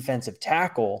 defensive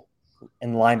tackle,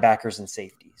 and linebackers and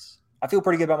safeties. I feel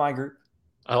pretty good about my group.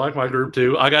 I like my group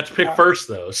too. I got to pick first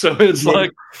though. So it's like,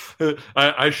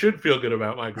 I should feel good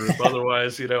about my group.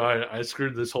 Otherwise, I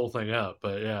screwed this whole thing up,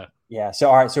 but yeah. Yeah. So,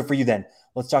 all right. So for you then,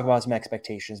 let's talk about some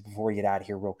expectations before we get out of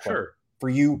here real quick. Sure. For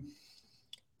you,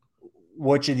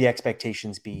 what should the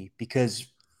expectations be? Because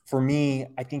for me,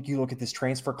 I think you look at this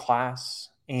transfer class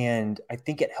and I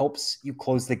think it helps you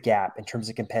close the gap in terms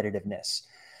of competitiveness.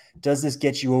 Does this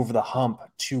get you over the hump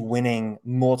to winning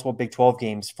multiple Big 12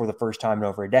 games for the first time in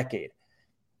over a decade?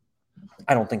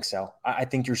 I don't think so. I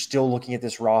think you're still looking at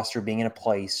this roster being in a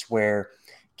place where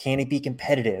can it be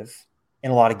competitive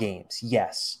in a lot of games?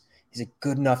 Yes. Is it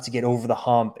good enough to get over the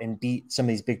hump and beat some of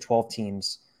these Big 12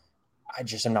 teams?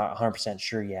 I'm not 100%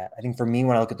 sure yet. I think for me,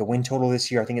 when I look at the win total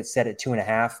this year, I think it's set at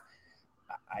 2.5.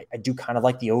 I do kind of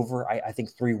like the over. I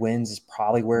think 3 wins is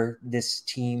probably where this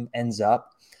team ends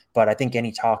up. But I think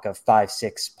any talk of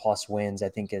 5-6 plus wins, I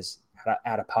think is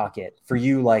out of pocket. For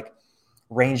you, like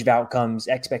range of outcomes,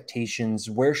 expectations,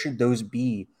 where should those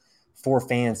be for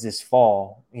fans this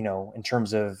fall, in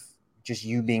terms of just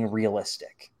you being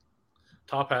realistic?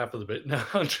 Top half of the bit. No,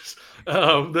 just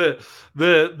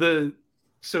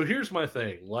so here's my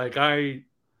thing. Like I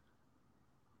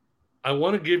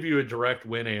want to give you a direct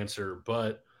win answer,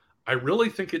 but I really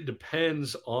think it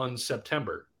depends on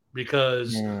September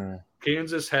because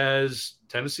Kansas has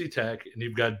Tennessee Tech and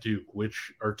you've got Duke,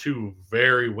 which are 2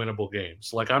 very winnable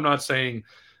games. Like I'm not saying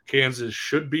Kansas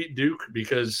should beat Duke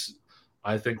because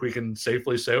I think we can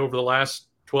safely say over the last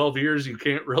 12 years, you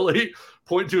can't really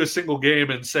point to a single game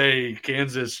and say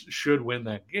Kansas should win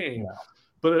that game.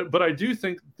 Yeah. But I do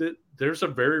think that there's a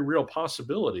very real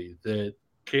possibility that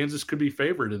Kansas could be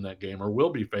favored in that game or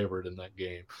will be favored in that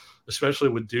game, especially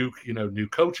with Duke, new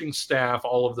coaching staff,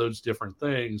 all of those different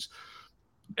things.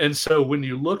 And so when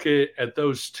you look at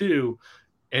those 2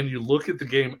 and you look at the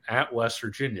game at West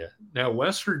Virginia, now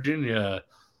West Virginia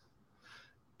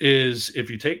is, if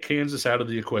you take Kansas out of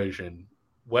the equation,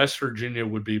 West Virginia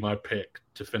would be my pick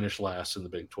to finish last in the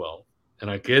Big 12. And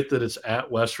I get that it's at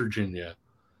West Virginia.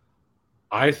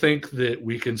 I think that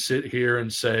we can sit here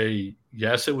and say,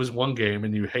 yes, it was 1 game,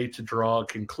 and you hate to draw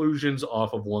conclusions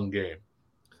off of 1 game.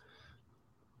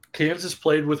 Kansas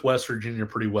played with West Virginia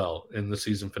pretty well in the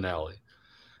season finale.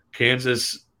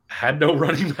 Kansas had no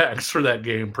running backs for that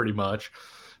game pretty much.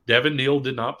 Devin Neal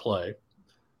did not play.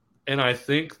 And I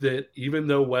think that even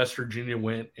though West Virginia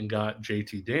went and got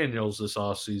JT Daniels this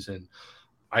offseason,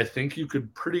 I think you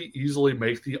could pretty easily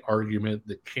make the argument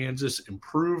that Kansas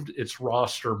improved its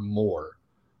roster more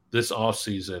this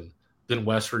offseason than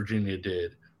West Virginia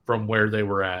did from where they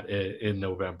were at in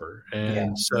November.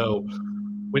 And so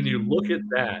when you look at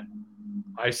that,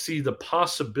 I see the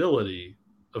possibility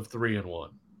of 3-1.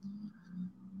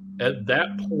 At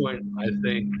that point, I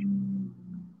think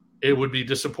it would be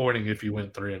disappointing if you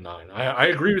went 3-9. I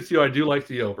agree with you. I do like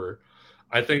the over.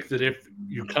 I think that if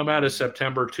you come out of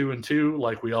September 2-2,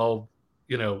 like we all,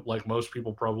 like most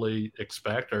people probably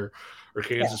expect, or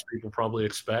Kansas people probably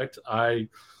expect, I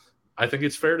think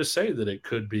it's fair to say that it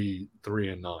could be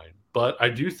 3-9. But I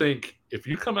do think if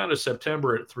you come out of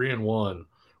September at 3-1,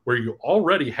 where you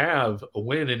already have a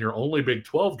win in your only Big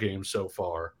 12 game so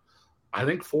far, I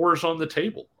think 4 is on the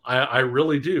table. I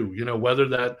really do.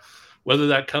 Whether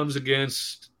that comes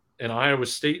against an Iowa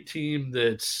State team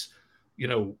that's,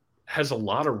 has a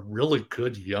lot of really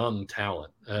good young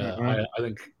talent. I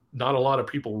think not a lot of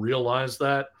people realize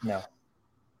that. No.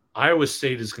 Iowa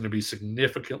State is going to be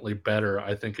significantly better,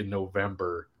 I think, in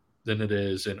November than it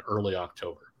is in early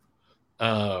October.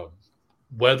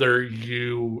 Whether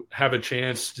you have a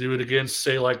chance to do it against,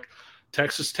 say, like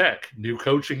Texas Tech, new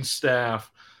coaching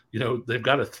staff, they've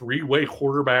got a 3-way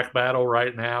quarterback battle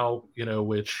right now,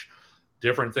 which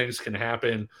different things can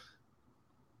happen.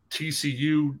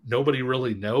 TCU, nobody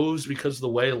really knows because of the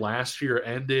way last year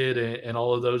ended and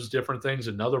all of those different things.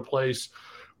 Another place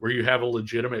where you have a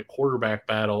legitimate quarterback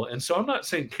battle. And so I'm not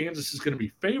saying Kansas is going to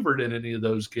be favored in any of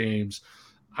those games.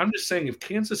 I'm just saying if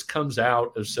Kansas comes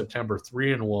out of September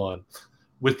 3-1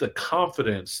 with the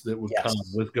confidence that would come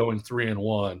with going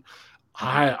 3-1,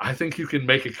 I think you can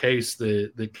make a case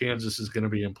that Kansas is going to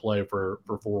be in play for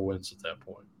 4 wins at that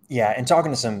point. Yeah, and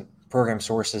talking to some program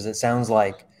sources, it sounds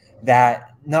like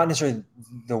that, not necessarily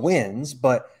the wins,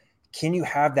 but can you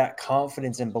have that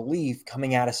confidence and belief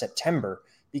coming out of September?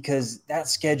 Because that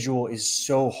schedule is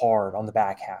so hard on the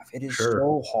back half. It is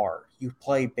so hard. You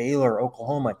play Baylor,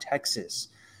 Oklahoma, Texas,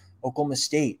 Oklahoma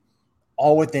State,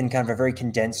 all within kind of a very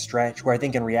condensed stretch, where I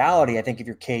think in reality, I think if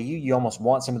you're KU, you almost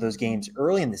want some of those games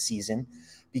early in the season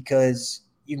because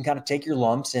you can kind of take your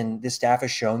lumps, and this staff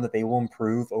has shown that they will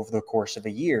improve over the course of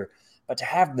a year. But to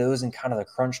have those in kind of the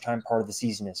crunch time part of the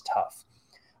season is tough.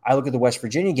 I look at the West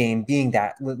Virginia game being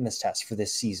that litmus test for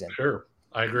this season. Sure,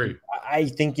 I agree. I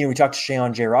think, we talked to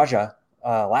Shayon J. Raja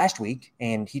last week,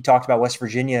 and he talked about West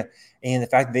Virginia and the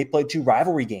fact that they played 2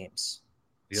 rivalry games.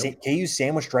 Yep. KU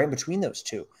sandwiched right in between those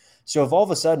 2. So if all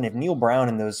of a sudden, if Neil Brown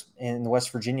and the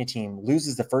West Virginia team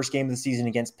loses the first game of the season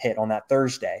against Pitt on that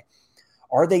Thursday,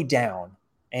 are they down?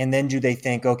 And then do they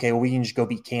think, okay, well, we can just go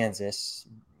beat Kansas,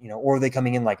 or are they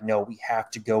coming in like, no, we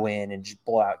have to go in and just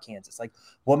blow out Kansas? Like,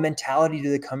 what mentality do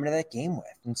they come into that game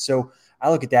with? And so I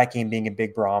look at that game being a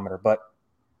big barometer, but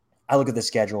I look at the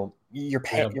schedule. You're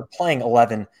playing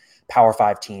 11 Power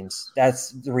 5 teams.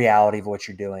 That's the reality of what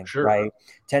you're doing, Sure. right?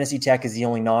 Tennessee Tech is the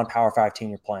only non-Power 5 team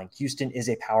you're playing. Houston is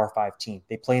a Power 5 team.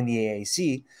 They play in the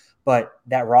AAC, but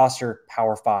that roster,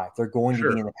 Power 5. They're going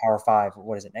to be in the Power 5,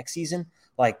 what is it, next season?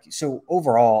 So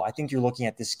overall, I think you're looking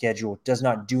at this schedule. It does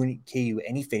not do KU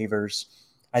any favors.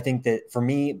 I think that for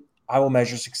me, I will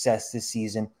measure success this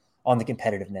season on the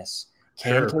competitiveness.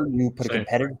 Can KU put a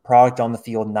competitive product on the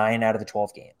field 9 out of the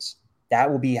 12 games? That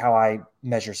will be how I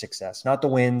measure success, not the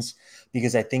wins,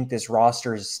 because I think this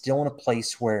roster is still in a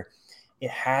place where it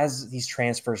has these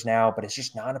transfers now, but it's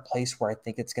just not a place where I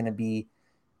think it's going to be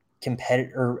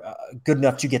competitive or good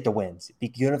enough to get the wins. Be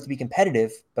good enough to be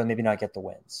competitive, but maybe not get the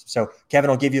wins. So, Kevin,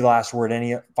 I'll give you the last word.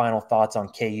 Any final thoughts on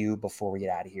KU before we get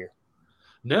out of here?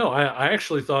 No, I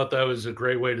actually thought that was a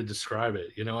great way to describe it.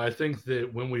 I think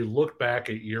that when we look back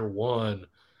at year one,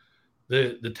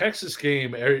 the Texas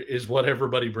game is what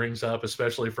everybody brings up,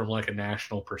 especially from like a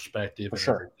national perspective and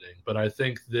everything. But I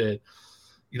think that,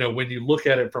 when you look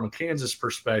at it from a Kansas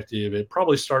perspective, it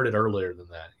probably started earlier than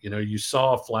that. You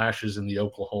saw flashes in the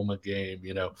Oklahoma game.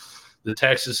 The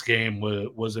Texas game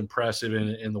was impressive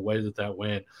in the way that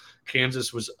went.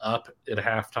 Kansas was up at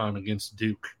halftime against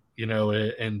Duke,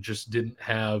 and just didn't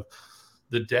have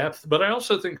the depth. But I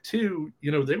also think, too,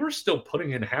 they were still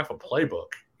putting in half a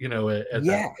playbook, at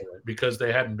that point, because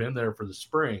they hadn't been there for the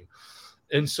spring.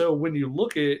 And so when you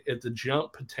look at the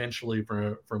jump potentially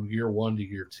from year one to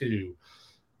year two,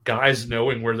 guys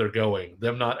knowing where they're going,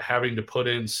 them not having to put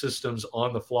in systems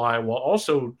on the fly while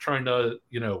also trying to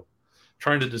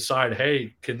decide,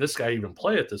 hey, can this guy even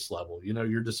play at this level?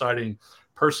 You're deciding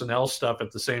personnel stuff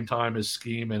at the same time as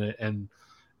scheme and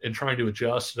trying to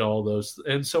adjust to all those.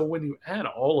 And so when you add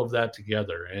all of that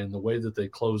together and the way that they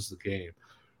close the game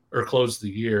or close the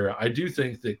year, I do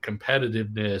think that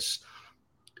competitiveness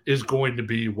is going to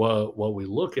be what we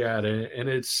look at. And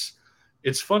it's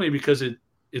funny because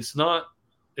it's not,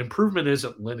 improvement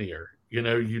isn't linear.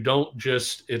 You don't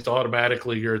just, it's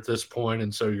automatically you're at this point,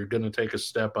 and so you're going to take a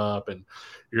step up and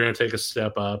you're going to take a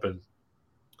step up. And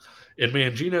in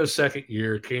Mangino's second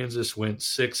year, Kansas went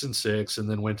 6-6 and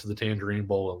then went to the Tangerine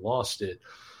Bowl and lost it.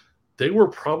 They were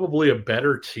probably a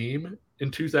better team in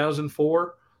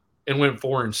 2004 and went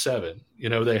 4-7.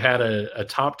 They had a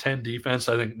top 10 defense,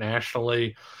 I think,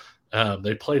 nationally.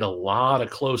 They played a lot of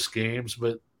close games,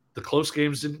 but the close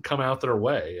games didn't come out their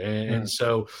way. And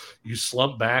so you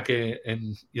slump back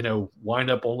and wind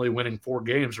up only winning 4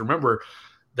 games. Remember,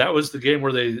 that was the game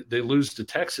where they lose to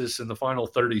Texas in the final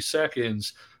 30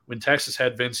 seconds when Texas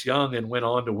had Vince Young and went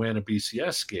on to win a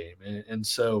BCS game. And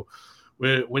so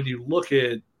when you look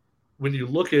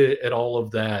at all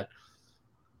of that,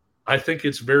 I think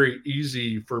it's very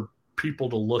easy for people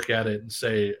to look at it and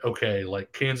say, okay,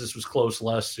 like Kansas was close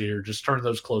last year, just turn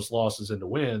those close losses into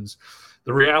wins.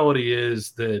 The reality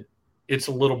is that it's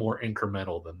a little more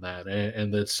incremental than that.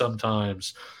 And that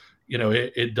sometimes,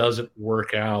 it doesn't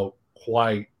work out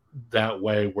quite that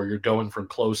way where you're going from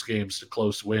close games to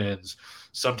close wins.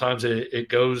 Sometimes it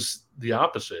goes the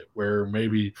opposite, where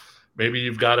maybe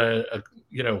you've got a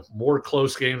more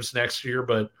close games next year,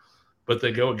 but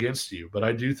they go against you. But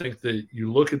I do think that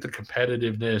you look at the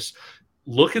competitiveness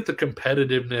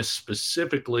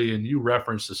specifically, and you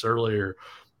referenced this earlier,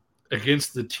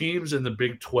 against the teams in the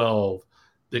Big 12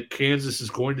 that Kansas is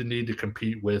going to need to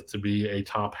compete with to be a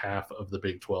top half of the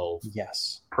Big 12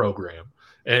 program.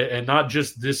 And not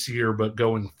just this year, but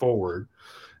going forward.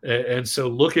 And so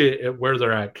look at where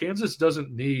they're at. Kansas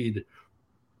doesn't need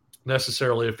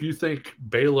necessarily, if you think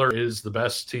Baylor is the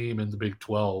best team in the Big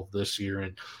 12 this year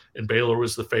and Baylor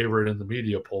was the favorite in the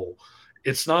media poll,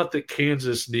 it's not that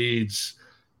Kansas needs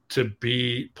to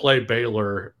play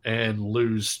Baylor and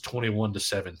lose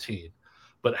 21-17.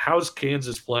 But how's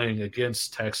Kansas playing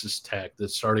against Texas Tech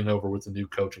that's starting over with the new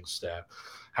coaching staff?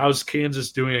 How's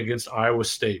Kansas doing against Iowa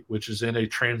State, which is in a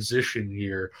transition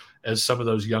year as some of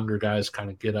those younger guys kind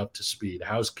of get up to speed?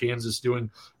 How's Kansas doing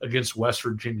against West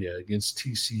Virginia, against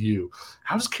TCU?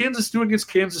 How's Kansas doing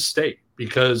against Kansas State?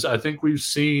 Because I think we've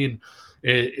seen,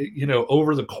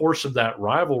 over the course of that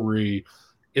rivalry,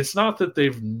 it's not that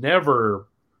they've never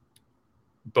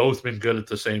both been good at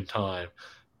the same time,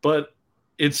 but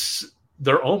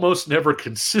they're almost never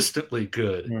consistently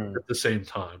good at the same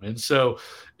time. And so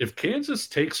if Kansas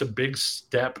takes a big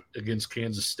step against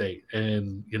Kansas State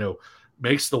and,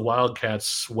 makes the Wildcats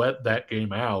sweat that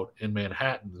game out in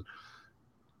Manhattan,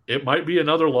 it might be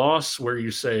another loss where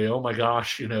you say, oh my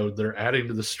gosh, they're adding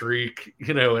to the streak,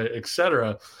 et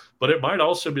cetera. But it might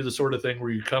also be the sort of thing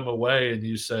where you come away and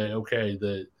you say, okay,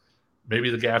 maybe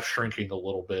the gap's shrinking a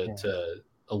little bit at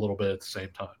the same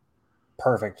time.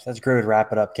 Perfect. That's a great way to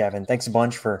wrap it up, Kevin. Thanks a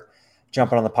bunch for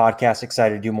jumping on the podcast.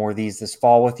 Excited to do more of these this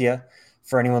fall with you.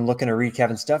 For anyone looking to read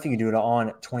Kevin's stuff, you can do it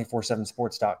on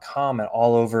 247sports.com and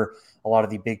all over a lot of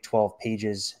the Big 12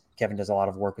 pages. Kevin does a lot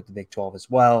of work with the Big 12 as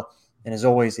well. And as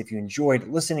always, if you enjoyed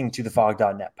listening to the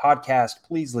Phog.net podcast,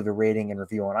 please leave a rating and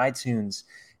review on iTunes.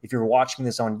 If you're watching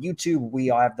this on YouTube, we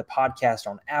have the podcast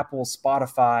on Apple,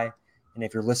 Spotify. And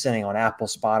if you're listening on Apple,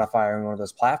 Spotify, or any one of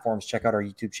those platforms, check out our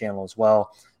YouTube channel as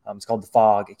well. It's called The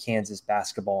Phog, Kansas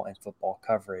basketball and football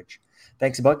coverage.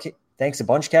 Thanks a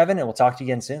bunch, Kevin, and we'll talk to you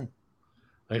again soon.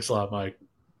 Thanks a lot, Mike.